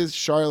versus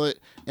Charlotte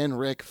and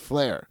Ric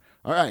Flair.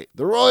 All right,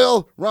 the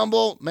Royal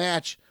Rumble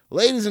match.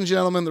 Ladies and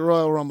gentlemen, the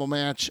Royal Rumble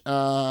match.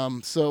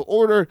 So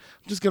order,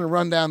 I'm just going to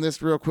run down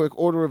this real quick.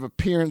 Order of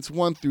appearance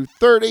 1 through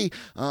 30.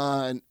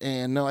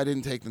 And no, I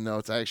didn't take the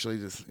notes. I actually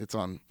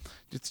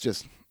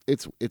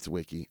it's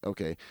wiki.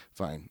 Okay,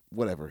 fine,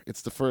 whatever.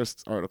 It's the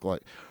first article.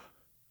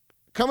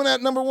 Coming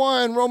at number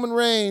 1, Roman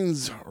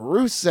Reigns,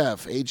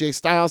 Rusev, AJ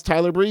Styles,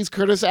 Tyler Breeze,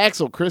 Curtis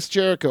Axel, Chris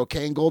Jericho,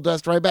 Kane,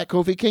 Goldust, Ryback,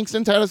 Kofi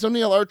Kingston, Titus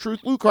O'Neil, R-Truth,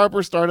 Luke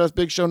Harper, Stardust,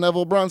 Big Show,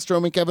 Neville, Braun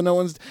Strowman, Kevin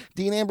Owens,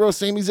 Dean Ambrose,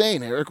 Sami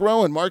Zayn, Eric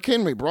Rowan, Mark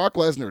Henry, Brock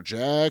Lesnar,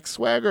 Jack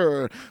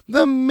Swagger,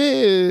 The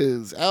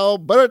Miz,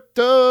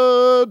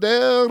 Alberto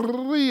Del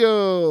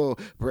Rio,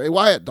 Bray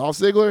Wyatt, Dolph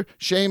Ziggler,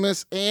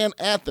 Sheamus, and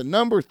at the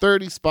number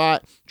 30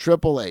 spot,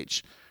 Triple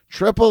H.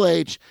 Triple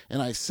H,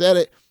 and I said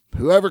it,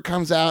 whoever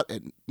comes out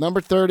at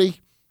number 30,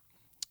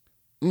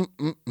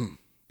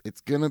 it's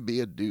going to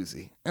be a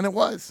doozy. And it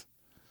was.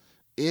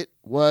 It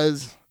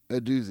was a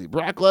doozy.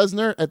 Brock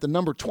Lesnar at the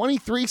number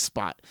 23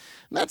 spot.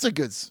 And that's a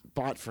good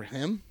spot for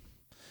him.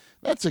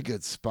 That's a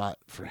good spot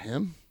for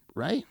him,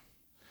 right?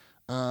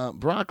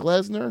 Brock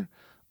Lesnar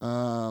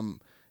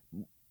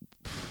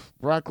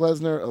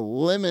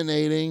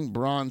eliminating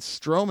Braun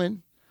Strowman,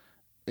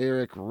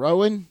 Eric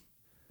Rowan,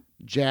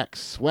 Jack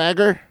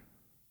Swagger,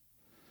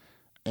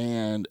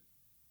 and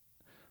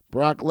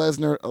Brock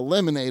Lesnar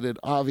eliminated,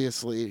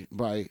 obviously,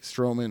 by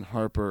Strowman,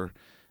 Harper,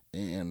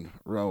 and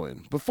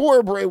Rowan.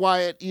 Before Bray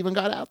Wyatt even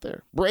got out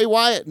there. Bray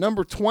Wyatt,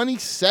 number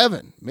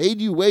 27. Made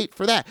you wait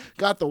for that.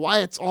 Got the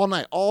Wyatts all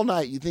night. All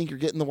night you think you're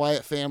getting the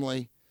Wyatt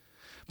family.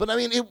 But, I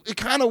mean, it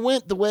kind of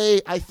went the way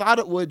I thought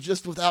it would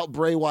just without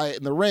Bray Wyatt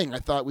in the ring. I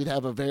thought we'd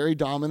have a very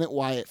dominant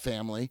Wyatt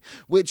family,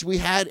 which we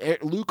had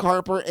Luke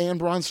Harper and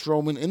Braun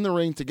Strowman in the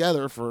ring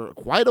together for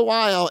quite a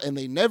while, and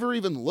they never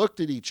even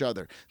looked at each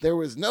other. There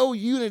was no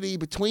unity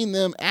between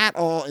them at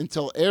all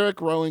until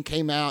Eric Rowan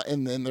came out,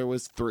 and then there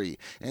was 3.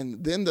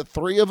 And then the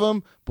 3 of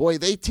them, boy,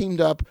 they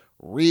teamed up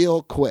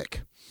real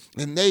quick.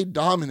 And they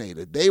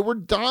dominated. They were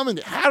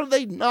dominant. How did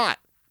they not?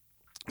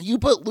 You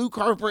put Luke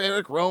Harper,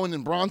 Eric Rowan,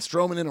 and Braun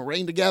Strowman in a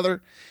ring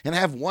together and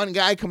have one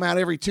guy come out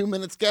every 2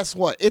 minutes, guess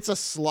what? It's a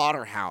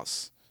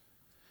slaughterhouse.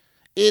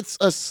 It's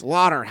a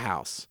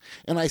slaughterhouse.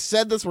 And I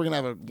said this, we're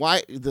going to have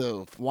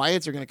the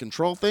Wyatts are going to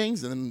control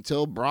things and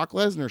until Brock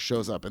Lesnar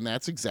shows up. And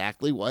that's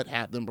exactly what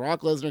happened. Brock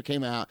Lesnar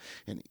came out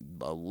and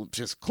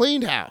just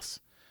cleaned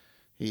house.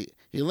 He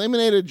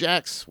eliminated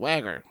Jack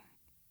Swagger.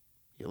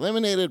 He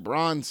eliminated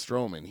Braun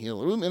Strowman. He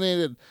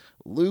eliminated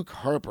Luke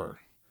Harper.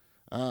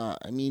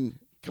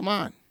 Come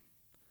on.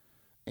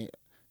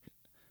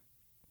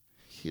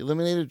 He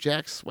eliminated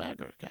Jack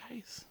Swagger,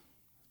 guys.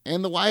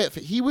 And the Wyatt,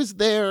 he was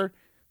there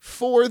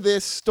for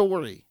this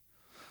story.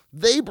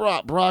 They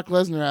brought Brock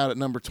Lesnar out at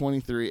number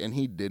 23, and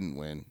he didn't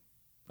win.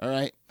 All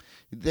right?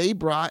 They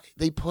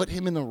put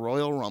him in the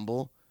Royal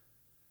Rumble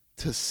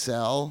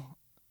to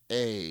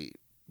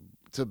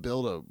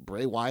build a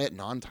Bray Wyatt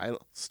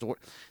non-title story.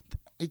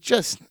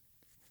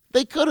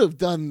 They could have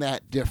done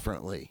that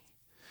differently.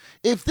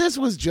 If this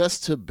was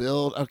just to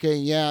build, okay,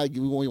 yeah,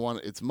 we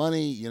want it's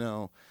money,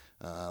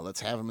 let's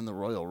have him in the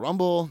Royal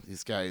Rumble.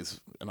 This guy's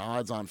an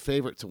odds-on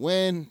favorite to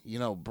win.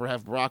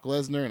 Have Brock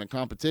Lesnar in a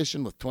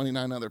competition with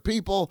 29 other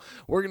people.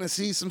 We're going to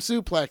see some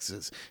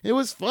suplexes. It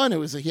was fun.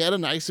 He had a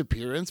nice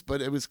appearance, but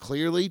it was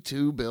clearly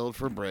to build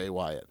for Bray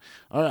Wyatt.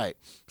 All right,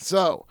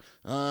 so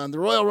the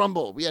Royal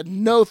Rumble, we had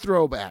no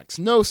throwbacks,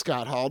 no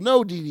Scott Hall,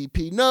 no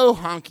DDP, no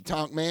Honky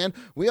Tonk Man.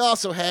 We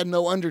also had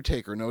no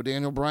Undertaker, no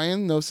Daniel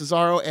Bryan, no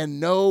Cesaro, and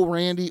no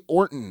Randy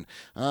Orton.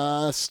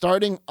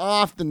 Starting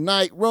off the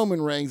night,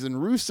 Roman Reigns and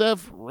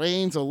Rusev.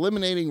 Reigns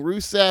eliminating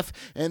Rusev,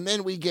 and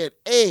then we get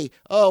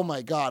oh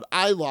my God,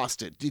 I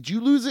lost it. Did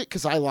you lose it?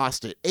 Because I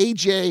lost it.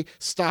 AJ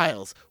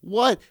Styles.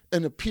 What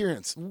an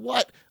appearance.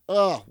 What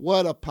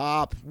a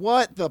pop.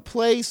 The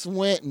place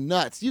went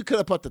nuts. You could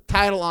have put the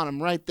title on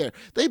him right there.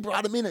 They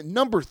brought him in at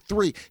number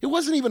 3. It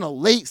wasn't even a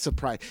late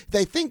surprise.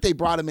 They think they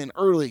brought him in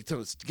early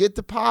to get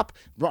the pop,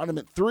 brought him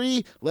at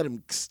 3, let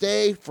him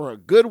stay for a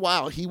good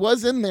while. He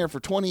was in there for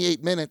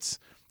 28 minutes.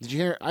 Did you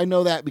hear? I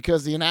know that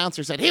because the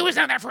announcer said he was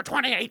in there for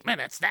 28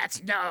 minutes.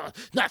 That's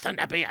nothing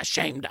to be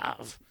ashamed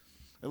of.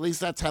 At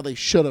least that's how they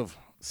should have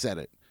said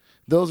it.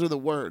 Those are the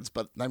words,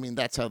 but I mean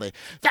that's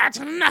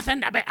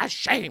nothing to be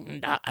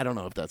ashamed of. I don't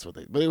know if that's what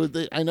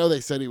I know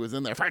they said he was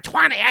in there for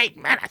 28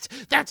 minutes.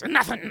 That's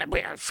nothing to be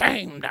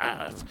ashamed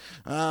of.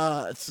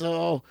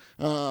 So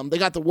they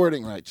got the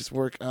wording right. Just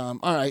work. All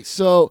right.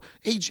 So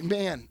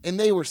and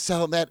they were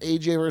selling that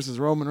AJ versus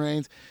Roman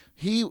Reigns.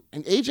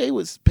 AJ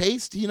was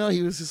paced, he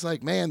was just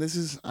like, man,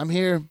 I'm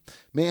here,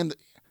 man.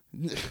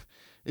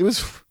 It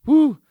was,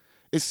 whoo.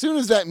 As soon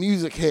as that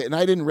music hit and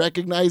I didn't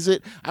recognize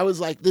it, I was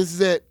like, this is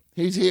it.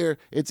 He's here.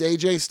 It's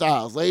AJ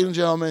Styles. Ladies and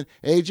gentlemen,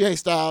 AJ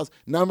Styles,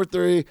 number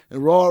 3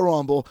 in Royal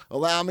Rumble.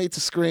 Allow me to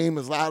scream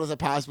as loud as I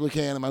possibly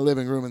can in my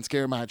living room and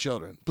scare my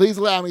children. Please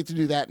allow me to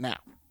do that now.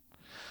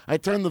 I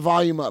turned the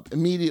volume up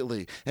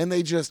immediately, and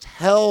they just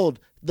held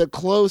the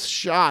close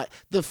shot,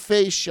 the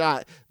face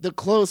shot, the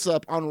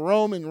close-up on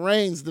Roman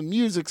Reigns. The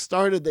music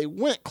started. They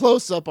went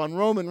close-up on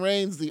Roman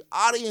Reigns. The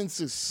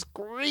audience is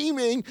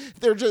screaming.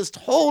 They're just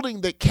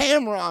holding the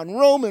camera on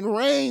Roman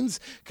Reigns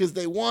because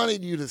they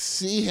wanted you to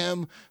see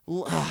him.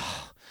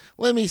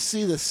 Let me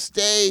see the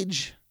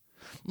stage.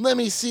 Let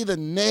me see the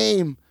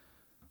name.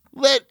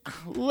 Let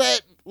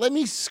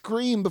me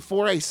scream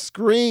before I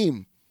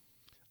scream.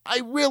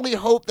 I really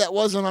hope that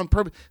wasn't on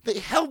purpose. They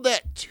held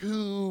that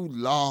too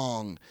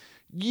long.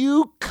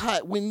 You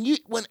cut when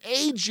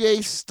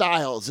AJ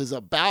Styles is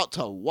about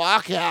to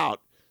walk out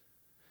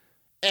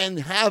and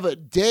have a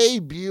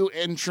debut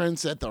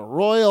entrance at the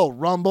Royal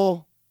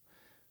Rumble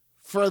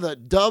for the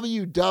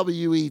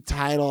WWE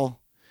title.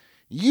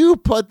 You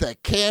put the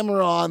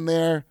camera on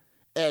there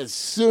as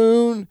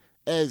soon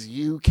as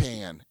you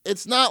can.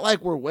 It's not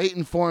like we're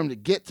waiting for him to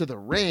get to the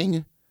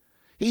ring.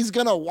 He's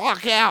going to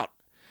walk out.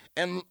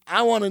 And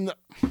I want to know,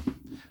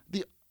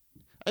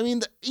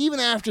 even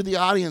after the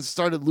audience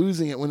started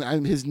losing it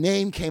when his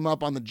name came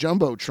up on the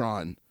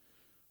Jumbotron,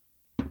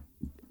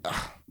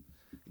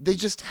 they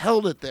just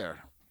held it there.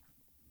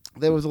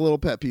 There was a little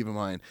pet peeve of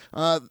mine.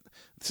 But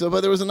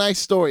there was a nice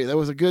story. There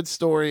was a good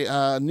story.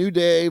 New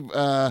Day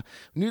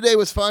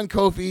was fun.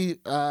 Kofi,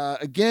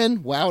 again,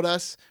 wowed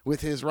us with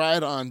his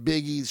ride on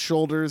Big E's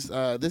shoulders.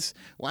 I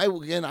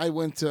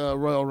went to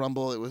Royal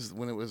Rumble. It was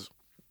when it was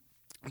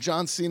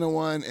John Cena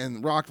won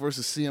and Rock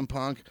versus CM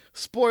Punk.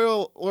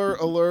 Spoiler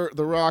alert,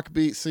 The Rock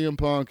beat CM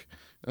Punk.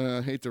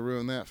 Hate to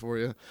ruin that for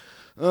you.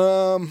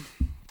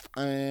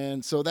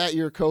 And so that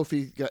year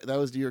that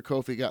was the year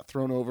Kofi got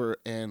thrown over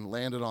and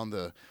landed on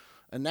the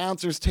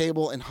announcer's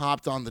table and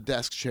hopped on the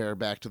desk chair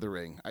back to the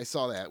ring. I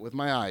saw that with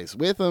my eyes.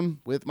 With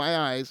my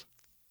eyes.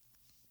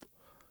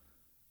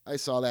 I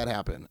saw that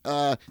happen.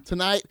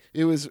 Tonight,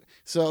 he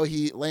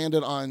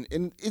landed on,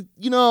 and it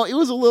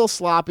was a little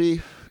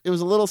sloppy. It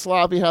was a little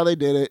sloppy how they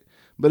did it,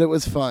 but it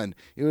was fun.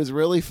 It was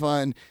really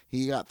fun.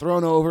 He got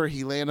thrown over.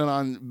 He landed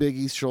on Big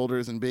E's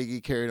shoulders, and Big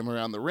E carried him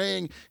around the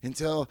ring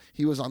until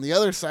he was on the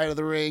other side of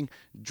the ring,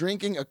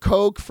 drinking a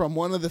Coke from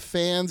one of the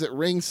fans at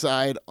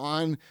ringside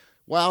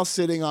while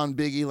sitting on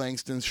Big E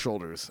Langston's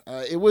shoulders.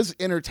 It was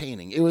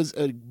entertaining. It was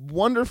a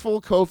wonderful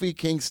Kofi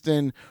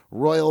Kingston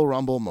Royal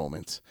Rumble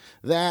moment.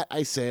 That,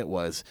 I say it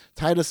was.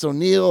 Titus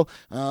O'Neil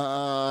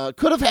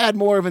could have had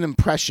more of an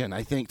impression,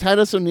 I think.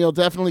 Titus O'Neil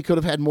definitely could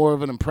have had more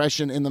of an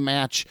impression in the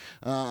match.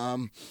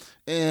 And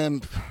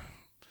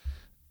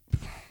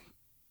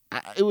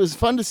it was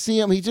fun to see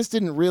him. He just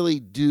didn't really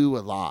do a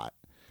lot.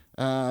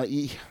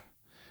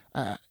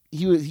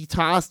 He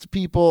tossed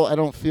people. I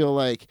don't feel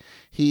like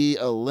he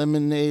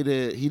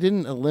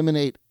didn't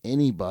eliminate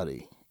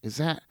anybody. Is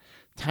that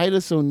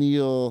Titus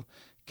O'Neil,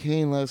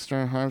 Kane,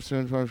 Lester,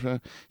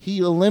 Harmstone? He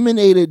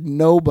eliminated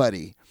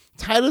nobody.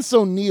 Titus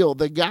O'Neil,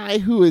 the guy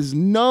who is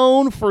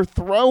known for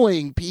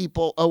throwing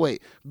people. Oh,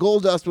 wait.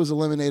 Goldust was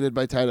eliminated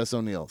by Titus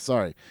O'Neil.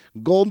 Sorry.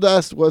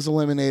 Goldust was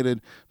eliminated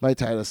by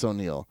Titus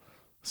O'Neil.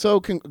 So,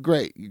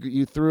 great.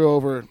 You threw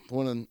over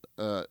one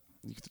of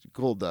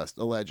Goldust,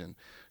 a legend.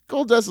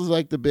 Goldust is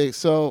like the big,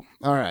 so,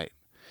 all right.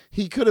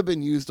 He could have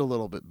been used a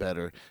little bit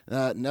better.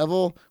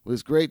 Neville,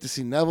 was great to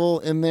see Neville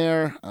in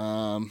there.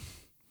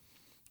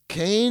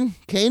 Kane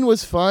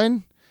was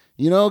fun.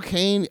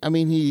 Kane,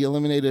 he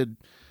eliminated,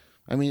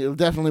 it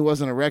definitely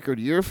wasn't a record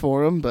year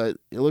for him, but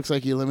it looks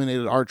like he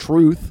eliminated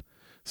R-Truth.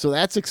 So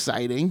that's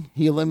exciting.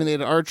 He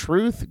eliminated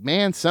R-Truth.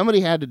 Man,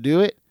 somebody had to do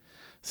it.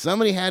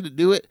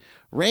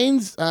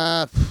 Reigns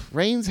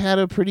had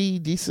a pretty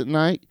decent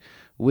night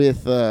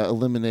with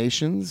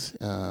eliminations.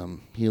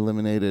 He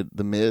eliminated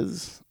The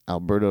Miz,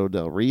 Alberto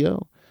Del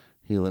Rio.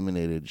 He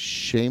eliminated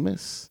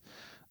Sheamus.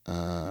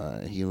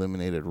 He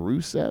eliminated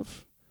Rusev.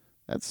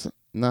 That's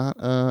not...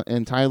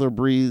 and Tyler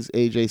Breeze,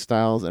 AJ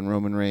Styles, and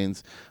Roman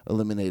Reigns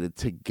eliminated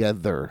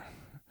together.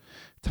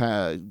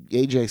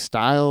 AJ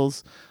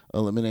Styles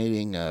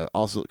eliminating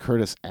also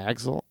Curtis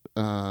Axel.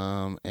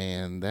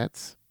 And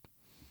is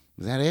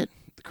that it?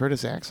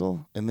 Curtis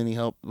Axel? And then he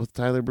helped with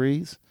Tyler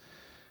Breeze.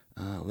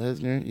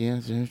 Lesnar,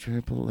 yes,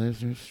 Triple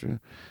Lesnar's true.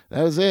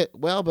 That was it.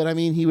 Well, but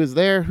he was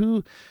there.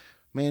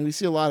 We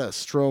see a lot of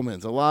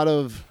Strowmans, a lot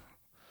of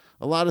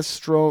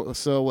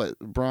So what?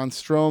 Braun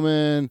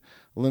Strowman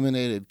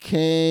eliminated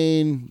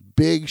Kane,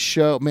 Big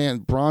Show. Man,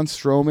 Braun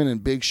Strowman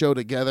and Big Show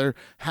together.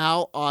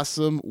 How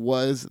awesome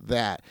was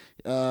that?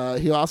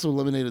 He also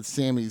eliminated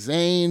Sami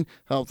Zayn,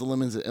 helped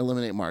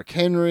eliminate Mark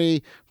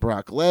Henry,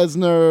 Brock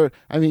Lesnar.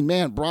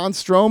 Braun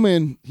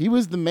Strowman, he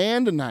was the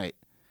man tonight.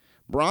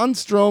 Braun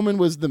Strowman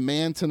was the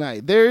man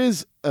tonight. There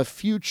is a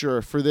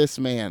future for this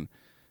man.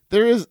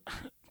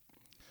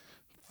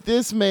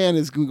 this man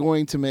is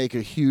going to make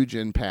a huge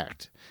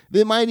impact.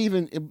 It might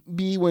even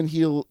be when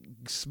he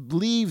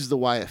leaves the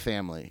Wyatt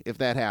family, if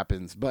that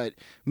happens. But,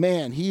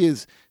 man, he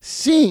is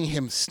seeing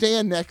him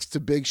stand next to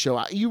Big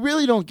Show. You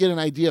really don't get an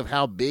idea of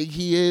how big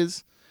he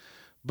is.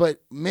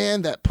 But,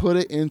 man, that put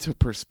it into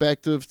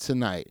perspective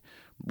tonight.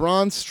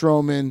 Braun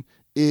Strowman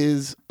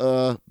is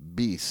a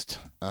beast.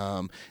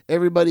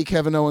 Everybody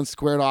Kevin Owens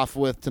squared off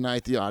with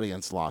tonight, the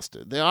audience lost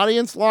it. The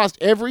audience lost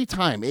every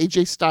time.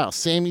 AJ Styles,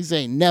 Sami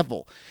Zayn,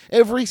 Neville,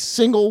 every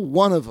single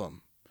one of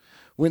them.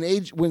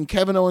 When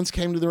Kevin Owens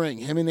came to the ring,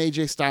 him and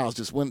AJ Styles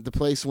the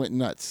place went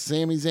nuts.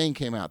 Sami Zayn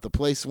came out, the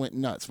place went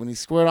nuts. When he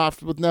squared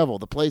off with Neville,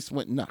 the place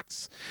went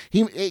nuts.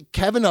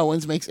 Kevin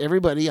Owens makes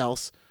everybody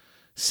else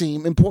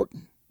seem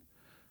important.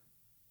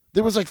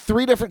 There was like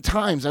 3 different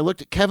times I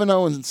looked at Kevin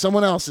Owens and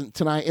someone else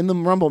tonight in the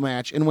Rumble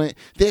match and went,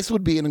 this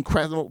would be an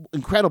incredible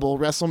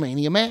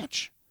WrestleMania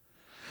match.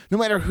 No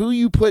matter who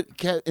you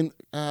put no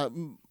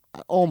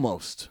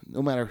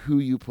matter who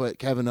you put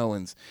Kevin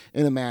Owens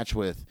in a match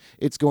with,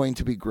 it's going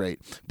to be great.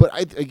 But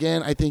I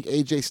think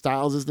AJ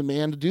Styles is the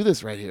man to do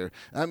this right here.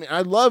 I mean,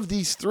 I love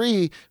these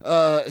 3,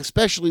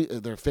 especially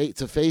their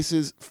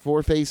faces,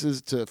 4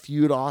 faces to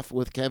feud off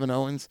with Kevin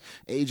Owens,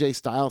 AJ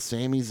Styles,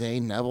 Sami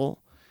Zayn, Neville.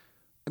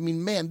 I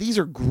mean, man, these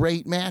are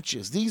great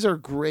matches. These are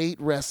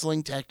great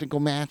wrestling technical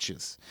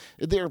matches.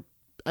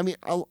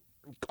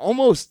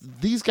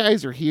 Almost these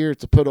guys are here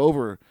to put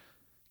over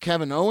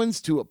Kevin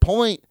Owens to a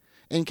point,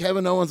 and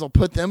Kevin Owens will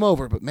put them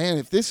over. But, man,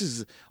 if this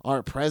is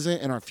our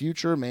present and our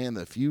future, man,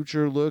 the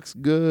future looks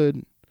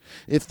good.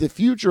 If the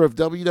future of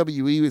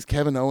WWE is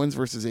Kevin Owens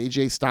versus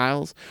AJ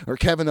Styles, or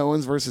Kevin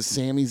Owens versus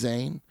Sami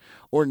Zayn,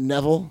 or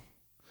Neville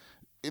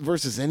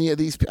versus any of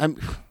these, I'm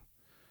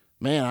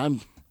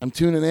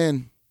tuning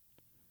in.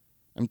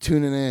 I'm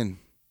tuning in.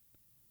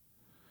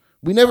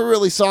 We never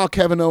really saw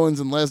Kevin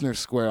Owens and Lesnar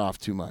square off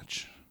too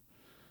much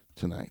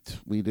tonight.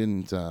 We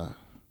didn't.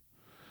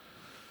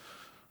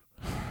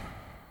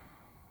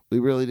 We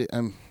really did.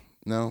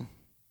 No,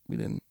 we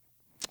didn't.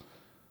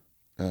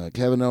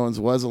 Kevin Owens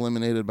was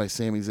eliminated by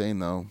Sami Zayn,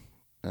 though.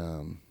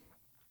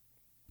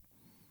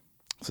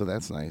 So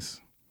that's nice.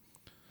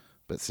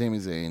 But Sami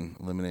Zayn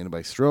eliminated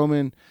by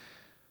Strowman.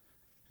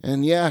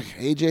 And, yeah,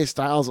 AJ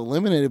Styles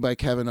eliminated by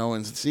Kevin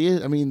Owens.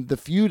 See, I mean, the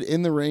feud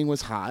in the ring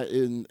was hot.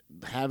 And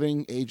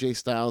having AJ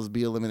Styles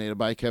be eliminated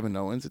by Kevin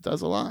Owens, it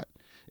does a lot.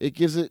 It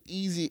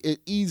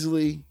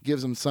easily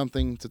gives him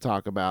something to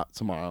talk about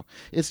tomorrow.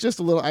 It's just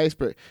a little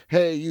icebreaker.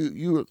 Hey,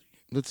 you,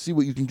 let's see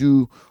what you can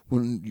do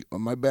when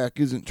my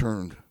back isn't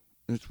turned.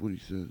 That's what he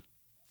says.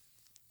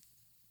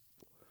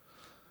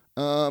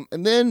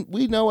 And then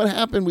we know what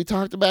happened. We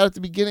talked about it at the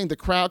beginning. The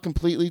crowd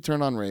completely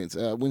turned on Reigns.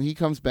 When he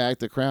comes back,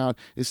 the crowd,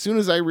 as soon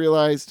as I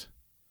realized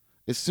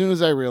it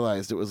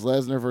was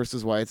Lesnar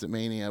versus Wyatt at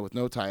Mania with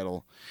no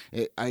title,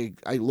 I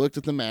looked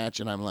at the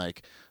match and I'm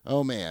like,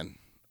 oh man.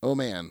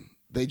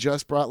 They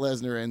just brought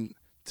Lesnar in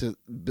to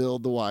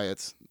build the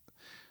Wyatts.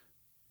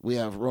 We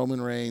have Roman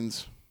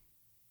Reigns.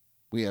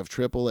 We have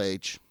Triple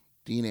H,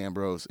 Dean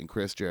Ambrose, and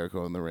Chris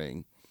Jericho in the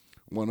ring.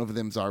 One of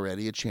them's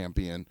already a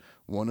champion.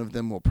 One of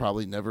them will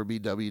probably never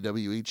be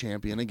WWE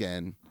champion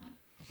again.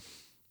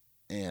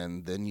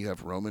 And then you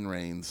have Roman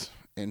Reigns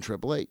and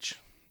Triple H.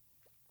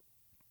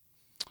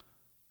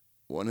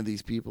 One of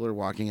these people are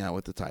walking out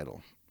with the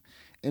title.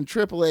 And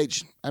Triple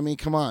H, I mean,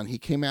 come on. He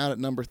came out at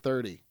number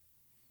 30.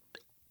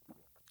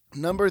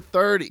 Number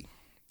 30.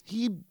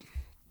 It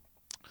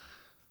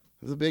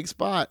was a big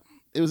spot.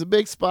 It was a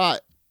big spot,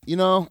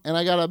 and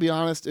I got to be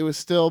honest, it was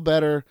still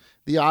better.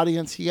 The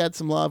audience, he had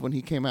some love when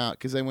he came out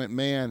because they went,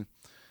 man,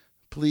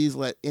 please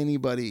let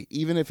anybody,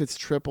 even if it's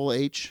Triple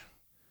H,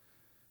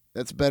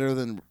 that's better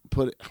than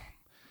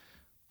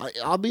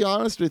I'll be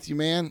honest with you,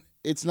 man.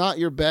 It's not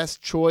your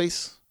best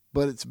choice,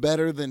 but it's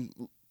better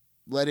than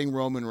letting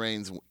Roman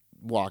Reigns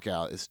walk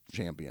out as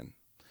champion.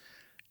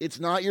 It's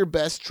not your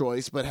best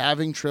choice, but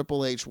having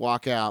Triple H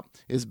walk out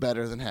is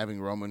better than having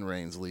Roman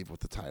Reigns leave with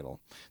the title.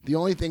 The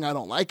only thing I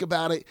don't like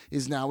about it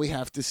is now we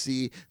have to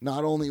see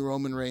not only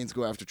Roman Reigns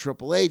go after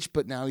Triple H,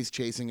 but now he's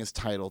chasing his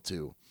title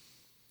too.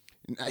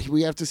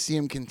 We have to see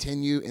him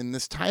continue in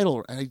this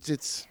title. And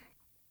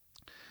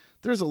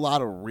there's a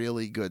lot of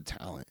really good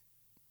talent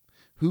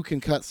who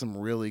can cut some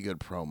really good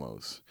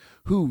promos,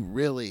 who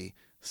really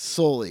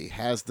solely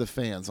has the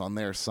fans on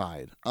their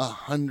side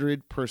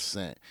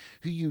 100%.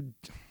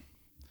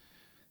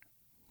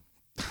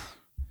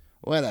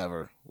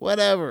 Whatever.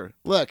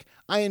 Look,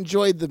 I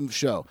enjoyed the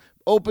show.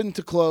 Open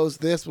to close,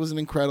 this was an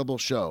incredible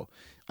show.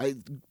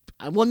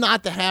 I'm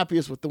not the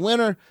happiest with the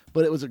winner,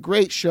 but it was a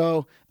great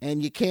show,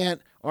 and you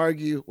can't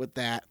argue with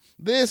that.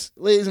 This,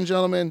 ladies and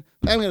gentlemen,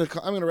 I'm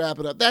gonna wrap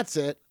it up. That's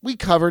it. We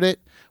covered it.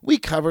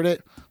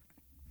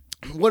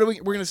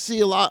 We're gonna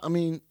see a lot. I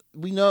mean,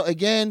 we know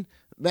again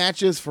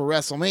matches for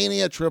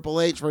WrestleMania: Triple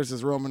H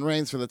versus Roman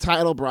Reigns for the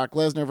title, Brock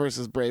Lesnar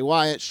versus Bray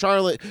Wyatt,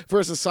 Charlotte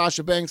versus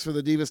Sasha Banks for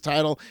the Divas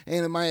title,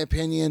 and in my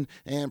opinion,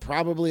 and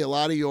probably a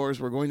lot of yours,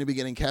 we're going to be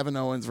getting Kevin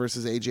Owens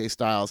versus AJ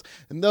Styles.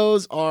 And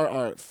those are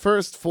our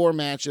first 4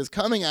 matches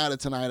coming out of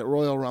tonight at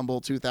Royal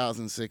Rumble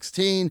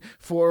 2016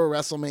 for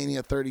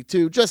WrestleMania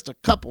 32, just a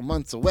couple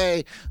months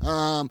away.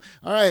 All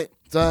right.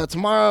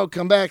 Tomorrow,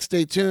 come back,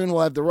 stay tuned.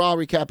 We'll have the Raw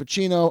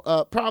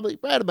Recappuccino probably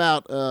right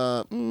about,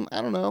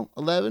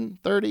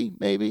 11:30,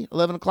 maybe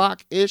 11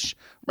 o'clock-ish,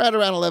 right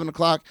around 11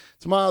 o'clock.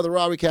 Tomorrow, the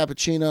Raw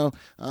Recappuccino.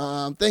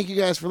 Thank you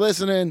guys for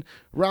listening.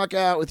 Rock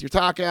out with your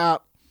talk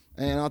out,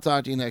 and I'll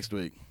talk to you next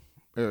week,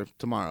 or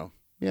tomorrow.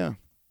 Yeah,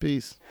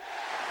 peace.